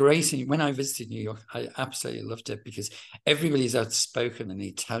 It was great. And when I visited New York, I absolutely loved it because everybody's outspoken and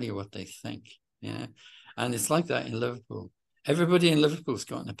they tell you what they think. Yeah. And it's like that in Liverpool. Everybody in Liverpool's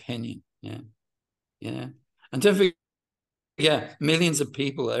got an opinion. Yeah. Yeah. And don't forget, millions of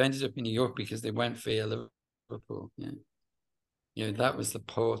people have ended up in New York because they went via Liverpool. Yeah. That was the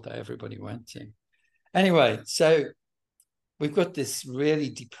port that everybody went to. Anyway, so we've got this really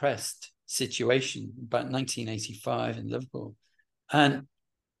depressed situation about 1985 in Liverpool. And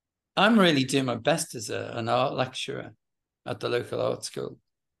I'm really doing my best as an art lecturer at the local art school,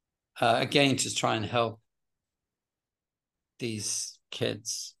 again, to try and help these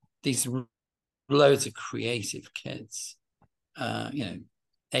kids, these loads of creative kids,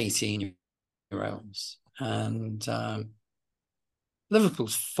 18-year-olds. And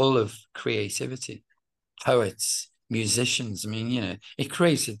Liverpool's full of creativity, poets, musicians. I mean, it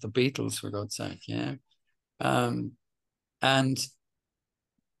created the Beatles, for God's sake, and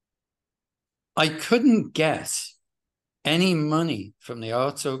I couldn't get any money from the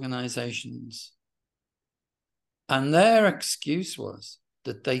arts organizations. And their excuse was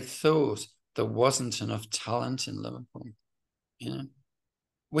that they thought there wasn't enough talent in Liverpool,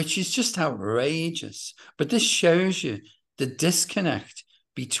 which is just outrageous. But this shows you the disconnect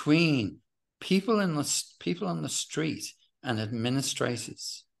between people on the street and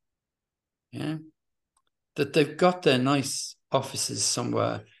administrators. Yeah. That they've got their nice offices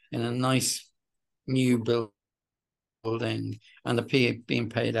somewhere in a nice new building and they're being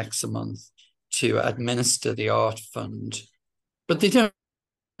paid X a month to administer the art fund, but they don't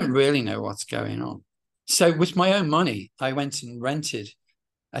really know what's going on. So with my own money, I went and rented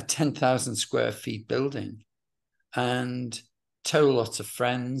a 10,000 square feet building and told lots of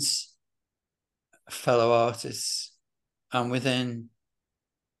friends, fellow artists, and within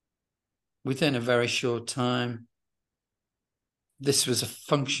a very short time, this was a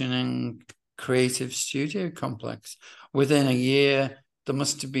functioning creative studio complex. Within a year, there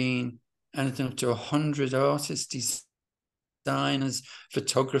must have been anything up to 100 artists, designers,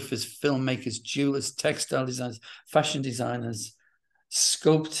 photographers, filmmakers, jewelers, textile designers, fashion designers,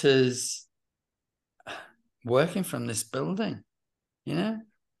 sculptors working from this building, you know?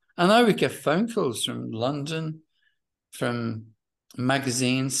 And I would get phone calls from London, from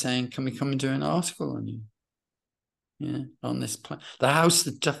magazines saying, can we come and do an article on you? Yeah, on this plan. The house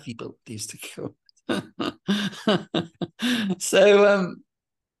that Duffy built used to go. So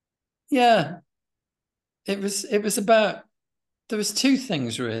yeah, it was about, there was two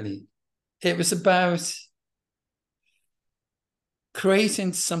things really. It was about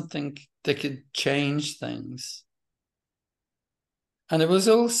creating something that could change things. And it was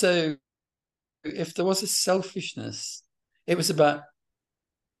also, if there was a selfishness, it was about,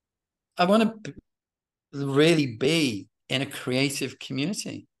 I want to really be in a creative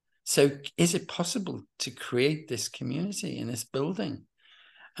community. So is it possible to create this community in this building?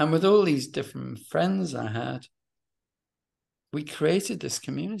 And with all these different friends I had, we created this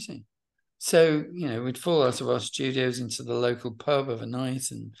community. So, we'd fall out of our studios into the local pub of a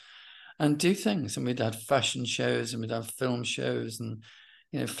night and do things. And we'd have fashion shows and we'd have film shows, and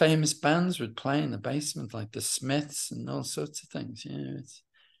famous bands would play in the basement, like the Smiths and all sorts of things.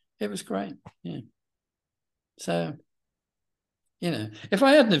 It was great. Yeah. So, if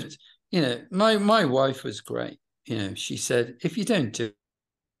I hadn't have, my wife was great. She said, if you don't do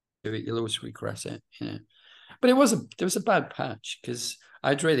it, you'll always regret it. But there was a bad patch because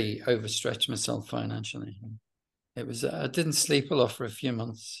I'd really overstretched myself financially. It was, I didn't sleep a lot for a few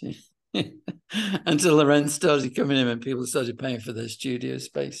months until the rent started coming in and people started paying for their studio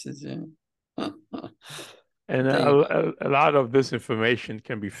spaces. And a lot of this information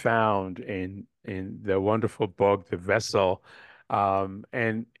can be found in the wonderful book, The Vessel.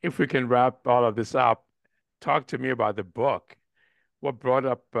 And if we can wrap all of this up, talk to me about the book. What brought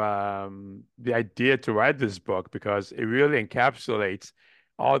up the idea to write this book? Because it really encapsulates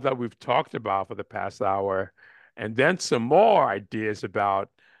all that we've talked about for the past hour, and then some more ideas about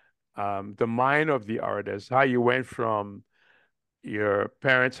the mind of the artist, how you went from your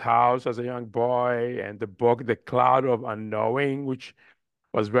parents' house as a young boy, and the book, The Cloud of Unknowing, which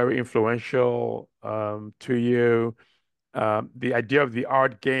was very influential to you. The idea of the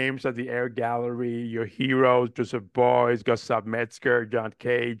art games at the Air Gallery, your heroes, Joseph Beuys, Gustav Metzger, John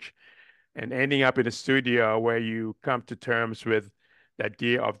Cage, and ending up in a studio where you come to terms with the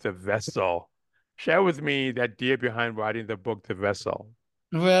idea of the vessel. Share with me the idea behind writing the book, The Vessel.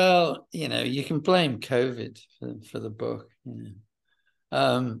 Well, you can blame COVID for the book. We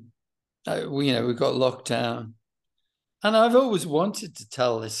got locked down, and I've always wanted to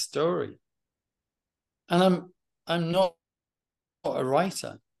tell this story. And I'm not a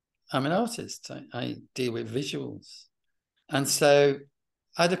writer. I'm an artist. I deal with visuals, and so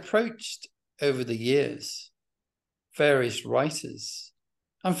I'd approached over the years various writers,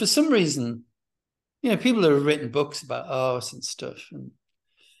 and for some reason, people who have written books about art and stuff, and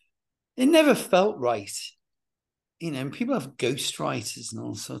it never felt right. People have ghostwriters and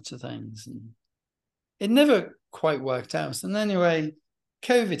all sorts of things, and it never quite worked out. And anyway,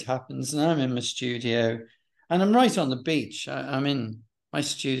 COVID happens, and I'm in my studio, and I'm right on the beach. I'm in my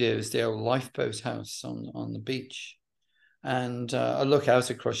studio is the old lifeboat house on the beach, and I look out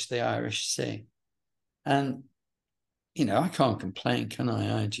across the Irish Sea, and I can't complain, can I?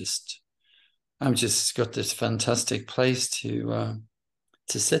 I'm just got this fantastic place to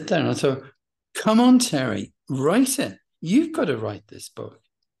sit there, and I thought, come on, Terry, write it. You've got to write this book.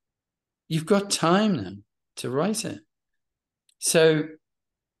 You've got time now to write it. So,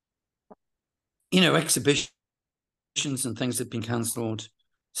 exhibitions and things had been cancelled.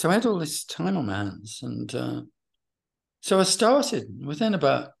 So I had all this time on my hands. And so I started. Within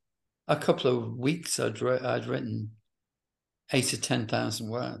about a couple of weeks, I'd written 8,000 to 10,000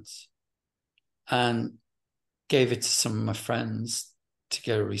 words and gave it to some of my friends to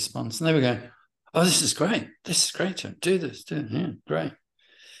get a response. And they were going, oh, this is great. This is great. Do this. Do it. Yeah, great.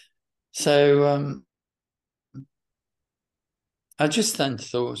 So I just then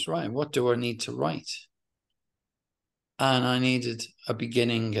thought, right, what do I need to write? And I needed a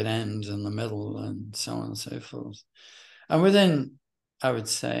beginning, an end, and the middle, and so on and so forth. And within, I would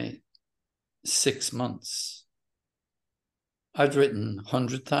say, 6 months, I'd written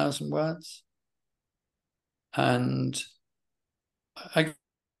 100,000 words. And I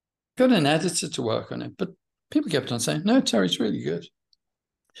Got an editor to work on it, but people kept on saying, "No, Terry's really good.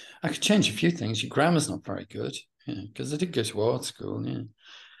 I could change a few things. Your grammar's not very good, because I did go to art school, yeah.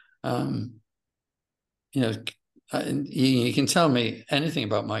 Um, you know, you can tell me anything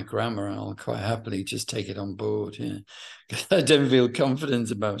about my grammar, and I'll quite happily just take it on board, yeah, because I don't feel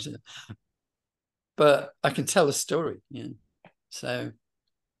confident about it. But I can tell a story, yeah. So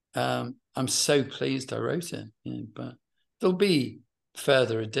I'm so pleased I wrote it, yeah, but there'll be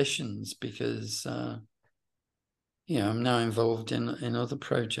further additions because I'm now involved in other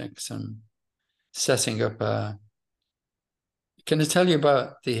projects. I'm setting up a. Can I tell you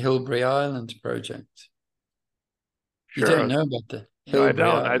about the Hilbury Island project? You don't Sure. know about the No, I Hilbury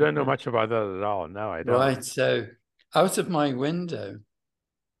don't. I Island don't know much project, about that at all. No, I don't. right? So out of my window,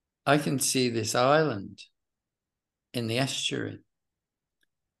 I can see this island in the estuary,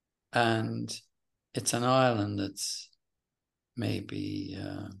 and it's an island that's maybe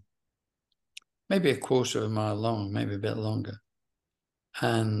a quarter of a mile long, maybe a bit longer.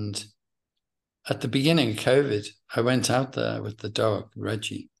 And at the beginning of COVID, I went out there with the dog,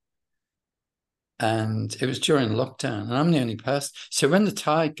 Reggie, and it was during lockdown, and I'm the only person. So when the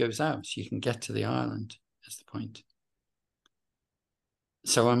tide goes out, you can get to the island, is the point.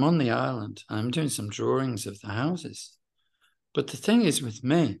 So I'm on the island, and I'm doing some drawings of the houses. But the thing is with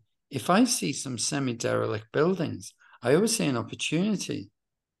me, if I see some semi-derelict buildings, I always see an opportunity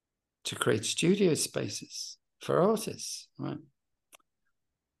to create studio spaces for artists, right?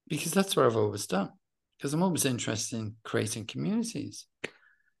 Because that's what I've always done. Because I'm always interested in creating communities.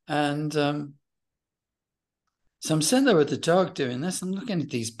 And so I'm sitting there with the dog doing this. I'm looking at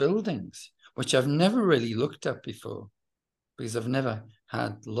these buildings, which I've never really looked at before because I've never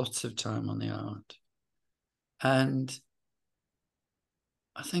had lots of time on the island. And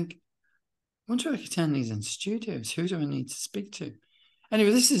I think, I wonder if I could turn these in studios. Who do I need to speak to?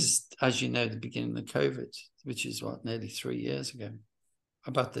 Anyway, this is, as you know, the beginning of COVID, which is what, nearly 3 years ago,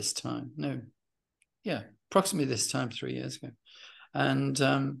 about this time. No, yeah, approximately this time 3 years ago. And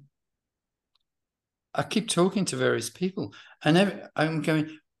I keep talking to various people, and I'm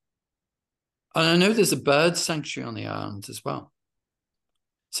going, and I know there's a bird sanctuary on the island as well.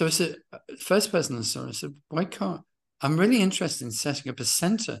 So I said, first person I saw, I said, why can't, I'm really interested in setting up a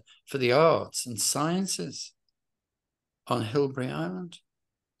centre for the arts and sciences on Hilbury Island.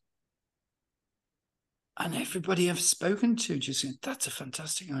 And everybody I've spoken to just said, that's a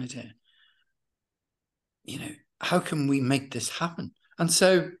fantastic idea. How can we make this happen? And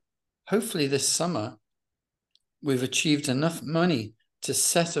so hopefully this summer, we've achieved enough money to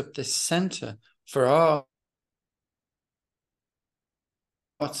set up this centre for arts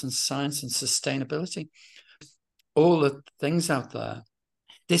and science and sustainability. All the things out there.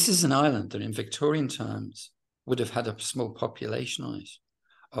 This is an island that in Victorian times would have had a small population on it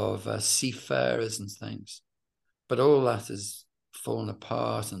of seafarers and things. But all that has fallen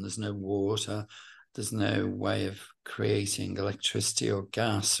apart, and there's no water. There's no way of creating electricity or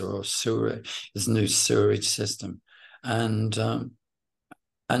gas or sewer. There's no sewerage system. And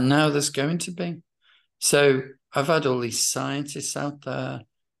now there's going to be. So I've had all these scientists out there,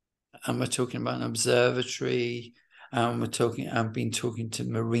 and we're talking about an observatory, and I've been talking to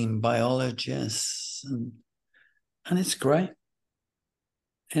marine biologists, and it's great.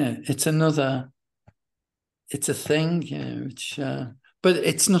 It's a thing, which, but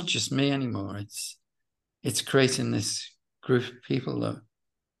it's not just me anymore. It's creating this group of people that,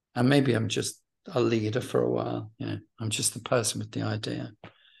 and maybe I'm just a leader for a while. I'm just the person with the idea,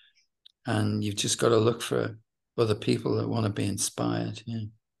 and you've just got to look for other people that want to be inspired.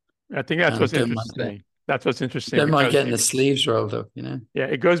 I think that's And what's interesting. That's what's interesting don't mind because getting the sleeves rolled up. yeah,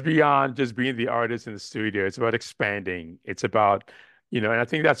 it goes beyond just being the artist in the studio. It's about expanding. It's about, and I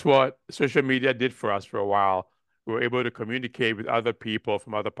think that's what social media did for us for a while. We were able to communicate with other people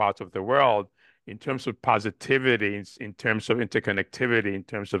from other parts of the world in terms of positivity, in terms of interconnectivity, in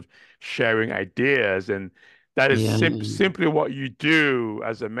terms of sharing ideas. And that is Yeah, simply what you do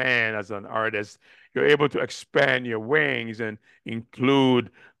as a man, as an artist. You're able to expand your wings and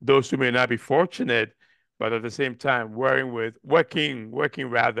include those who may not be fortunate, but at the same time working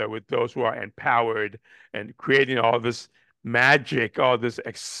rather with those who are empowered and creating all this magic, all this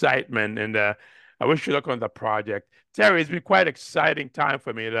excitement. And I wish you luck on the project. Terry, it's been quite exciting time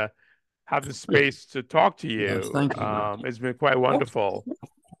for me to have the space to talk to yeah. you. Thank you. It's been quite wonderful.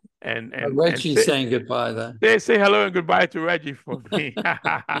 And Reggie saying goodbye there. say hello and goodbye to Reggie for me.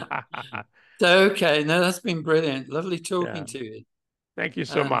 So, okay, no, that's been brilliant. Lovely Yeah. talking to you. Thank you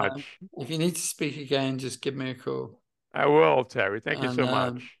so And much. if you need to speak again, just give me a call. I will, Terry. Thank you And so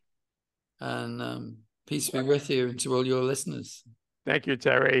much. and peace be with you and to all your listeners. Thank you,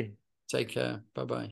 Terry. Take care. Bye bye.